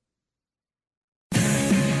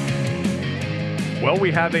 Well,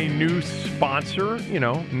 we have a new sponsor,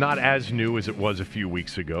 not as new as it was a few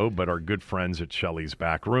weeks ago, but our good friends at Shelley's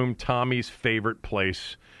Back Room, Tommy's favorite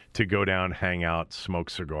place to go down, hang out,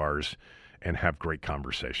 smoke cigars, and have great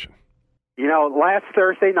conversation. Last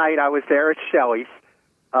Thursday night I was there at Shelley's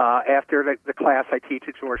after the class I teach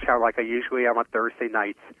at Georgetown, like I usually am on Thursday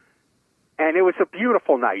nights. And it was a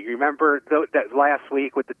beautiful night. You remember that last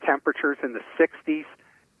week with the temperatures in the 60s,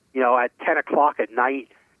 at 10 o'clock at night.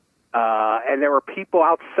 And there were people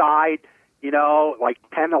outside, like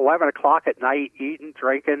 10, 11 o'clock at night, eating,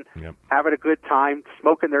 drinking, having a good time,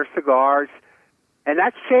 smoking their cigars. And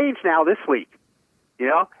that's changed now this week.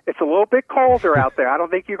 It's a little bit colder out there. I don't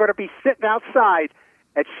think you're going to be sitting outside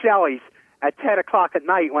at Shelley's at 10 o'clock at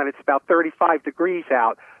night when it's about 35 degrees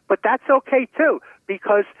out. But that's okay, too,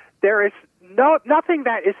 because there is nothing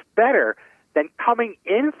that is better than coming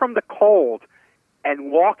in from the cold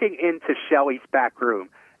and walking into Shelley's back room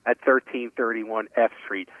at 1331 F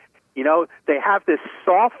Street. They have this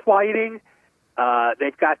soft lighting.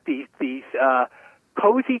 They've got these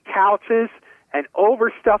cozy couches and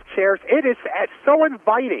overstuffed chairs. It is so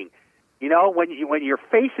inviting. When your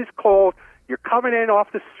face is cold, you're coming in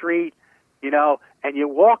off the street, and you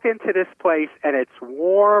walk into this place and it's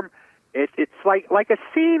warm. It's like a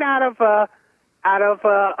scene out of a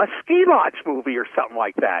ski lodge movie or something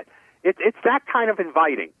like that. It's that kind of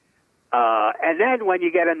inviting. And then when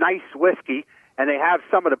you get a nice whiskey, and they have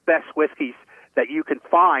some of the best whiskeys that you can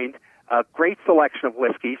find, a great selection of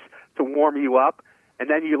whiskeys to warm you up, and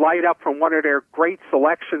then you light up from one of their great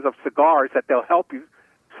selections of cigars that they'll help you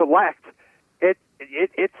select.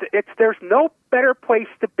 There's no better place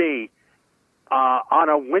to be on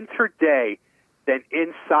a winter day than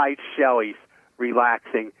inside Shelley's,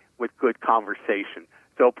 relaxing with good conversation.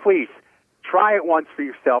 So please, try it once for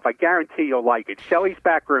yourself. I guarantee you'll like it. Shelley's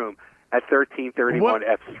back room at 1331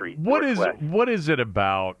 F Street. What is it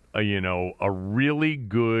about a really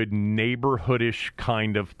good neighborhoodish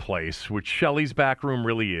kind of place, which Shelley's back room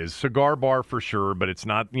really is? Cigar bar for sure, but it's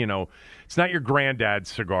not it's not your granddad's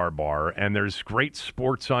cigar bar. And there's great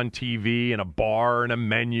sports on TV and a bar and a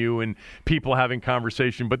menu and people having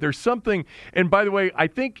conversation. But there's something, and by the way, I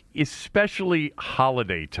think especially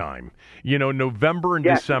holiday time, November and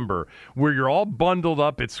December, where you're all bundled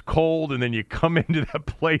up, it's cold, and then you come into that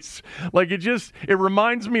place. Like it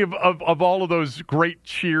reminds me of all of those great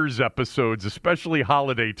Cheers episodes, especially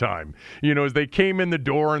holiday time. As they came in the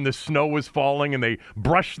door and the snow was falling and they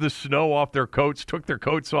brushed the snow off their coats, took their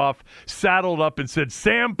coats off, saddled up and said,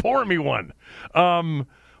 "Sam, pour me one."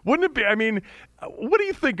 Wouldn't it be? I mean, what do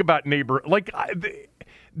you think about neighbor?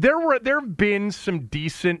 There have been some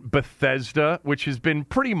decent Bethesda, which has been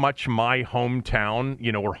pretty much my hometown,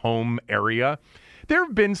 or home area. There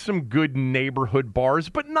have been some good neighborhood bars,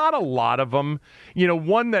 but not a lot of them.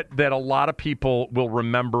 One that a lot of people will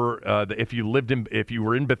remember if you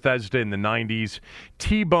were in Bethesda in the 90s,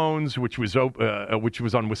 T-Bones, which was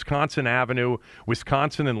on Wisconsin Avenue,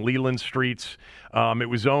 Wisconsin and Leland Streets. It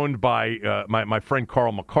was owned by my friend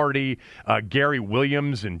Carl McCarty, Gary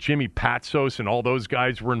Williams, and Jimmy Patsos, and all those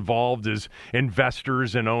guys were involved as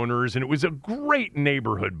investors and owners. And it was a great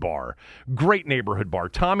neighborhood bar.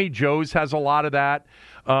 Tommy Joe's has a lot of that.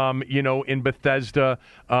 In Bethesda,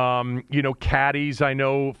 Caddies, I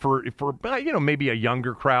know for maybe a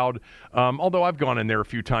younger crowd, although I've gone in there a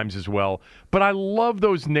few times as well. But I love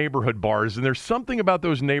those neighborhood bars, and there's something about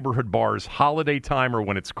those neighborhood bars, holiday time or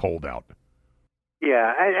when it's cold out.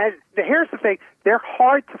 Yeah, and here's the thing. They're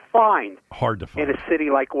hard to find in a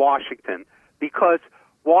city like Washington, because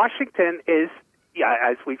Washington is,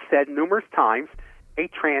 as we've said numerous times, a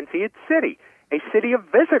transient city, a city of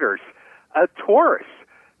visitors, tourists.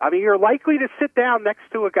 I mean, you're likely to sit down next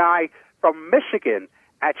to a guy from Michigan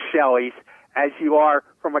at Shelley's as you are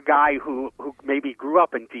from a guy who maybe grew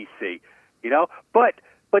up in D.C.,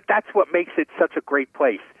 But that's what makes it such a great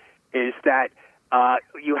place, is that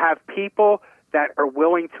you have people that are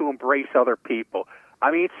willing to embrace other people. I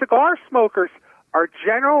mean, cigar smokers are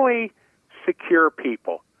generally secure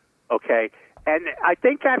people, okay? And I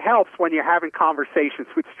think that helps when you're having conversations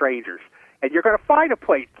with strangers. And you're going to find a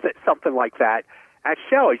place, something like that, at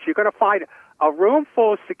Shelley's. You're going to find a room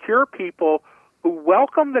full of secure people who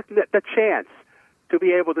welcome the chance to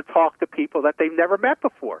be able to talk to people that they've never met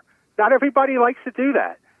before. Not everybody likes to do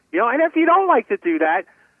that. And if you don't like to do that,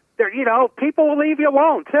 people will leave you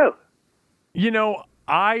alone, too.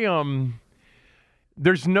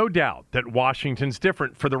 There's no doubt that Washington's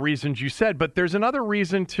different for the reasons you said, but there's another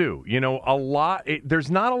reason too. There's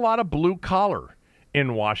not a lot of blue collar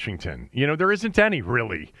in Washington. There isn't any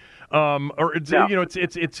really. So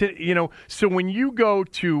when you go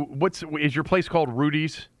to is your place called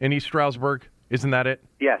Rudy's in East Stroudsburg? Isn't that it?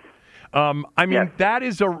 Yes. Yes.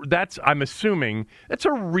 I'm assuming that's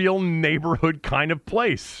a real neighborhood kind of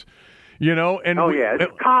place. And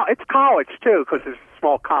it's college too, because there's a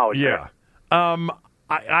small college. Yeah. There.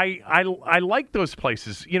 I like those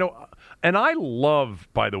places, and I love,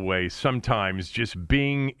 by the way, sometimes just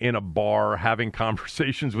being in a bar, having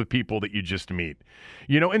conversations with people that you just meet,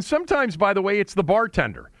 and sometimes, by the way, it's the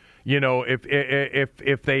bartender. If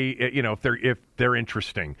they're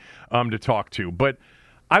interesting to talk to. But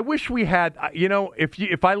I wish we had,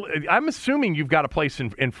 I'm assuming you've got a place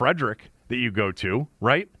in Frederick that you go to,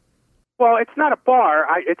 right? Well, it's not a bar.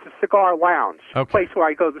 It's a cigar lounge, Okay. a place where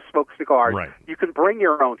I go to smoke cigars. Right. You can bring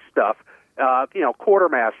your own stuff.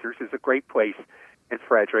 Quartermasters is a great place in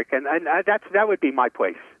Frederick, and that would be my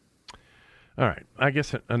place. All right. I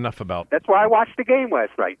guess enough about... That's why I watched the game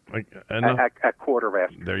last night at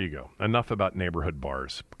Quartermasters. There you go. Enough about neighborhood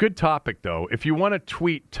bars. Good topic, though. If you want to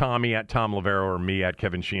tweet Tommy at Tom Lavero or me at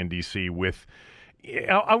Kevin Sheehan DC with...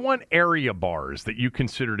 I want area bars that you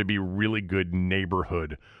consider to be really good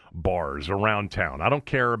neighborhood bars around town. I don't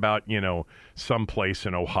care about, some place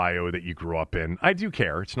in Ohio that you grew up in. I do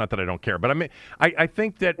care. It's not that I don't care. But I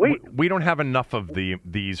think that we don't have enough of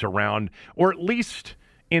these around, or at least...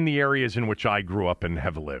 in the areas in which I grew up and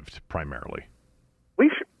have lived primarily. We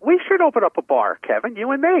should open up a bar, Kevin, you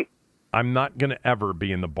and me. I'm not going to ever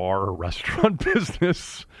be in the bar or restaurant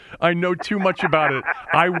business. I know too much about it.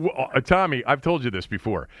 Tommy, I've told you this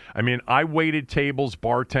before. I mean, I waited tables,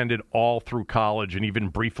 bartended all through college and even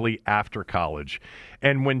briefly after college.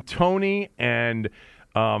 And when Tony and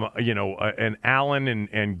and Alan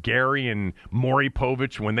and Gary and Maury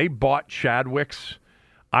Povich, when they bought Chadwick's,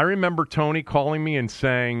 I remember Tony calling me and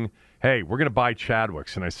saying, hey, we're going to buy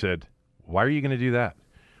Chadwick's. And I said, why are you going to do that?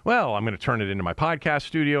 Well, I'm going to turn it into my podcast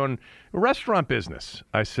studio and restaurant business.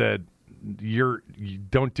 I said, you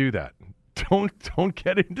don't do that. Don't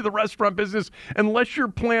get into the restaurant business unless you're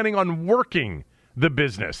planning on working the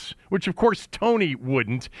business, which, of course, Tony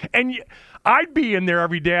wouldn't. And I'd be in there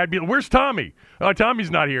every day. I'd be like, where's Tommy? Tommy's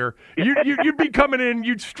not here. You'd be coming in.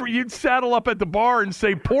 You'd saddle up at the bar and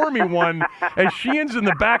say, pour me one, as Sheehan's in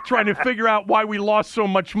the back trying to figure out why we lost so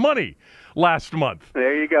much money last month.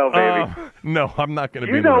 There you go, baby. No, I'm not going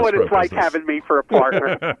to be in the the restaurant restaurant what it's business. like having me for a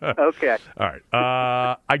partner. Okay. All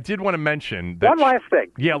right. I did want to mention that... One last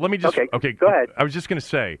thing. Yeah, let me just... Okay, go ahead. I was just going to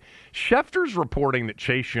say, Schefter's reporting that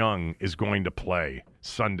Chase Young is going to play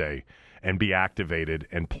Sunday and be activated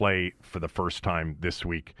and play for the first time this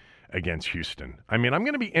week against Houston. I mean, I'm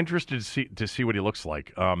going to be interested to see what he looks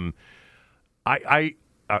like. I'm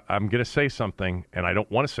going to say something, and I don't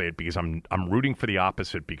want to say it because I'm rooting for the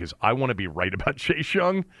opposite, because I want to be right about Chase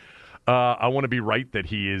Young. I want to be right that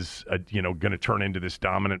he is, going to turn into this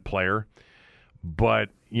dominant player. But,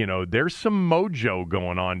 there's some mojo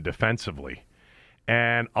going on defensively.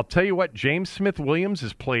 And I'll tell you what, James Smith-Williams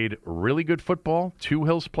has played really good football. Two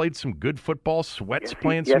Hill's played some good football. Sweat's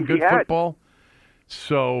playing some good football.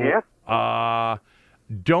 So, They got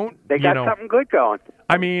something good going.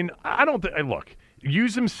 I mean, I don't look,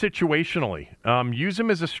 use him situationally. Use him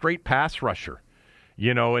as a straight pass rusher,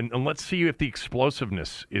 and let's see if the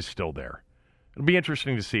explosiveness is still there. It'll be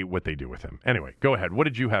interesting to see what they do with him. Anyway, go ahead. What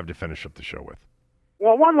did you have to finish up the show with?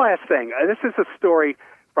 Well, one last thing. This is a story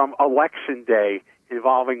from Election Day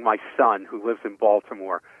involving my son who lives in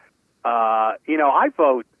Baltimore. I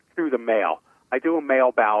vote through the mail. I do a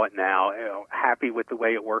mail ballot now, happy with the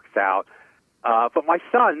way it works out. But my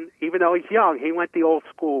son, even though he's young, he went the old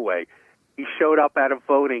school way. He showed up at a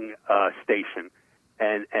voting station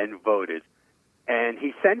and voted. And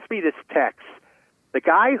he sends me this text. The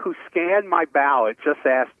guy who scanned my ballot just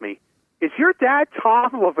asked me, is your dad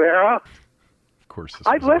Tom Lavera? Of course.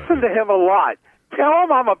 I listen to him a lot. Tell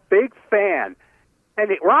him I'm a big fan.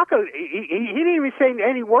 And Rocco, he didn't even say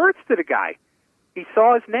any words to the guy. He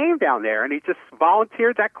saw his name down there, and he just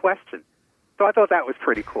volunteered that question. So I thought that was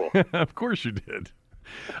pretty cool. Of course you did.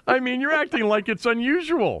 I mean, you're acting like it's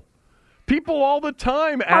unusual. People all the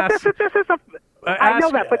time ask. I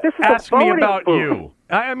know that, but this is ask a me voting about booth. you.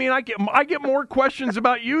 I mean, I get more questions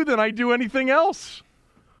about you than I do anything else.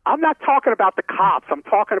 I'm not talking about the cops. I'm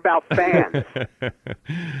talking about fans.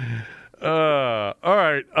 All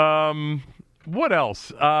right. What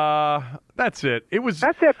else? That's it. That's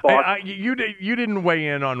it, boss. You didn't weigh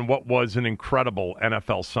in on what was an incredible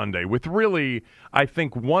NFL Sunday with really, I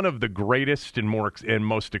think, one of the greatest and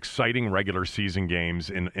most exciting regular season games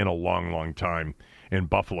in a long, long time in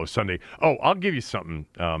Buffalo Sunday. Oh, I'll give you something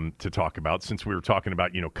to talk about since we were talking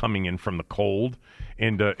about coming in from the cold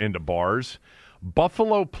into bars.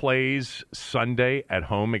 Buffalo plays Sunday at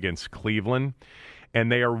home against Cleveland. And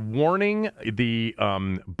they are warning the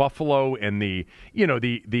Buffalo and the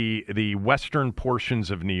western portions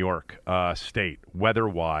of New York State,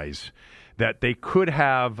 weather-wise, that they could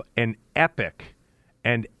have an epic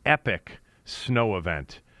snow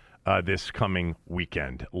event this coming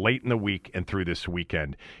weekend, late in the week and through this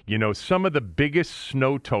weekend. You know, some of the biggest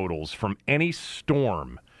snow totals from any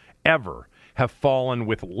storm ever have fallen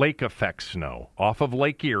with lake effect snow off of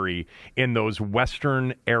Lake Erie in those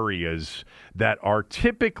western areas that are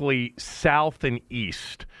typically south and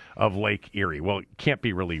east of Lake Erie. Well, it can't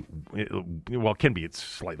be really, well, it can be, it's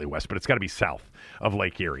slightly west, but it's got to be south of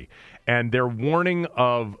Lake Erie. And they're warning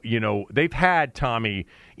of, you know, they've had, Tommy,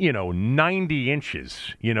 90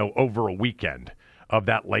 inches, over a weekend of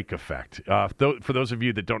that lake effect. For those of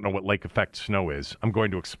you that don't know what lake effect snow is, I'm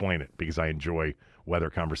going to explain it because I enjoy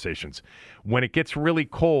weather conversations. When it gets really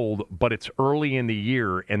cold, but it's early in the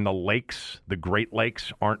year and the lakes, the Great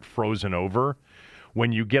Lakes, aren't frozen over,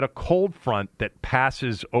 when you get a cold front that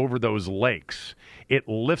passes over those lakes, it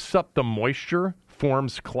lifts up the moisture,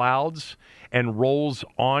 forms clouds, and rolls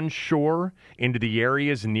onshore into the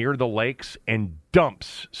areas near the lakes and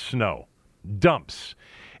dumps snow. Dumps.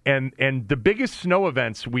 And the biggest snow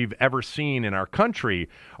events we've ever seen in our country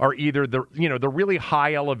are either the really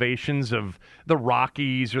high elevations of the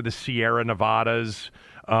Rockies or the Sierra Nevadas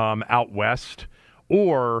out west,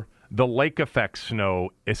 or the lake effect snow,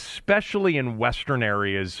 especially in western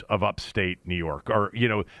areas of upstate New York, or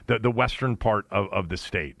the western part of the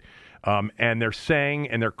state. And they're saying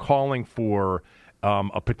and they're calling for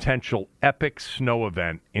a potential epic snow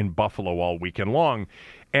event in Buffalo all weekend long.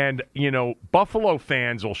 And, Buffalo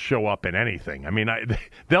fans will show up in anything. I mean,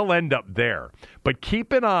 they'll end up there. But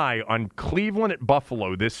keep an eye on Cleveland at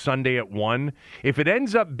Buffalo this Sunday at 1. If it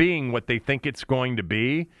ends up being what they think it's going to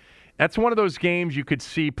be, that's one of those games you could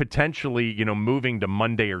see potentially, moving to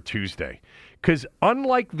Monday or Tuesday. Because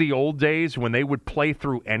unlike the old days when they would play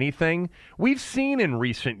through anything, we've seen in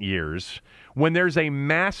recent years when there's a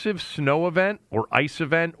massive snow event or ice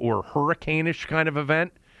event or hurricane-ish kind of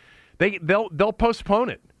event, They'll postpone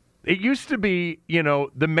it. It used to be,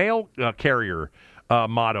 the mail carrier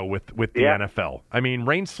motto with the NFL. I mean,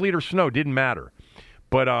 rain, sleet, or snow didn't matter.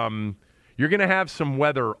 But you're going to have some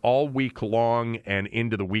weather all week long and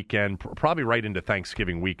into the weekend, probably right into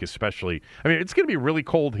Thanksgiving week especially. I mean, it's going to be really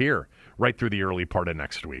cold here right through the early part of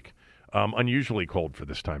next week. Unusually cold for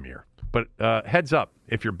this time of year. But heads up,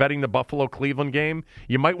 if you're betting the Buffalo-Cleveland game,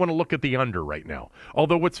 you might want to look at the under right now.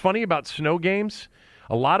 Although what's funny about snow games,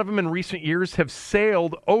 a lot of them in recent years have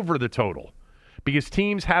sailed over the total because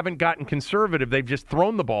teams haven't gotten conservative. They've just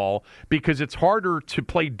thrown the ball because it's harder to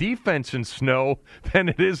play defense in snow than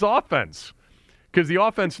it is offense because the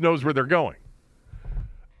offense knows where they're going.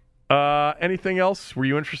 Anything else? Were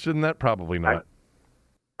you interested in that? Probably not.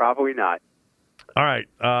 Probably not. All right.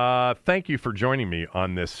 Thank you for joining me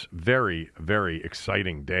on this very, very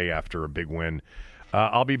exciting day after a big win.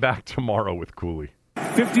 I'll be back tomorrow with Cooley.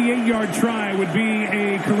 58-yard try would be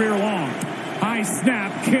a career long. High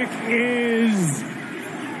snap, kick is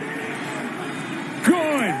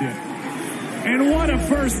good. And what a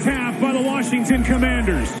first half by the Washington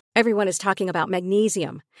Commanders. Everyone is talking about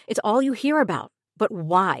magnesium. It's all you hear about. But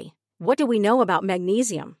why? What do we know about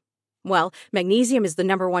magnesium? Well, magnesium is the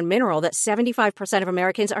number one mineral that 75% of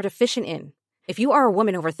Americans are deficient in. If you are a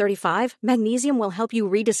woman over 35, magnesium will help you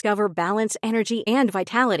rediscover balance, energy, and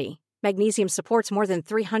vitality. Magnesium supports more than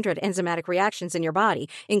 300 enzymatic reactions in your body,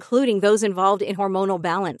 including those involved in hormonal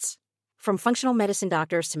balance. From functional medicine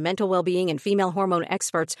doctors to mental well-being and female hormone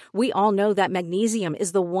experts, we all know that magnesium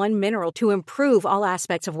is the one mineral to improve all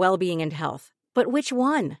aspects of well-being and health. But which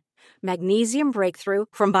one? Magnesium Breakthrough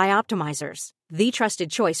from Bioptimizers, the trusted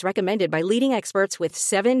choice recommended by leading experts with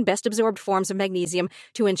 7 best-absorbed forms of magnesium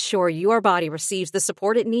to ensure your body receives the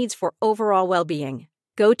support it needs for overall well-being.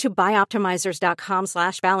 Go to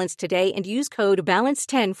bioptimizers.com/balance today and use code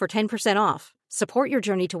BALANCE10 for 10% off. Support your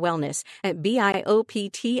journey to wellness at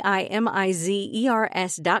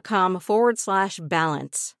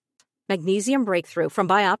bioptimizers.com/balance. Magnesium Breakthrough from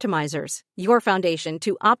Bioptimizers, your foundation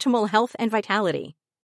to optimal health and vitality.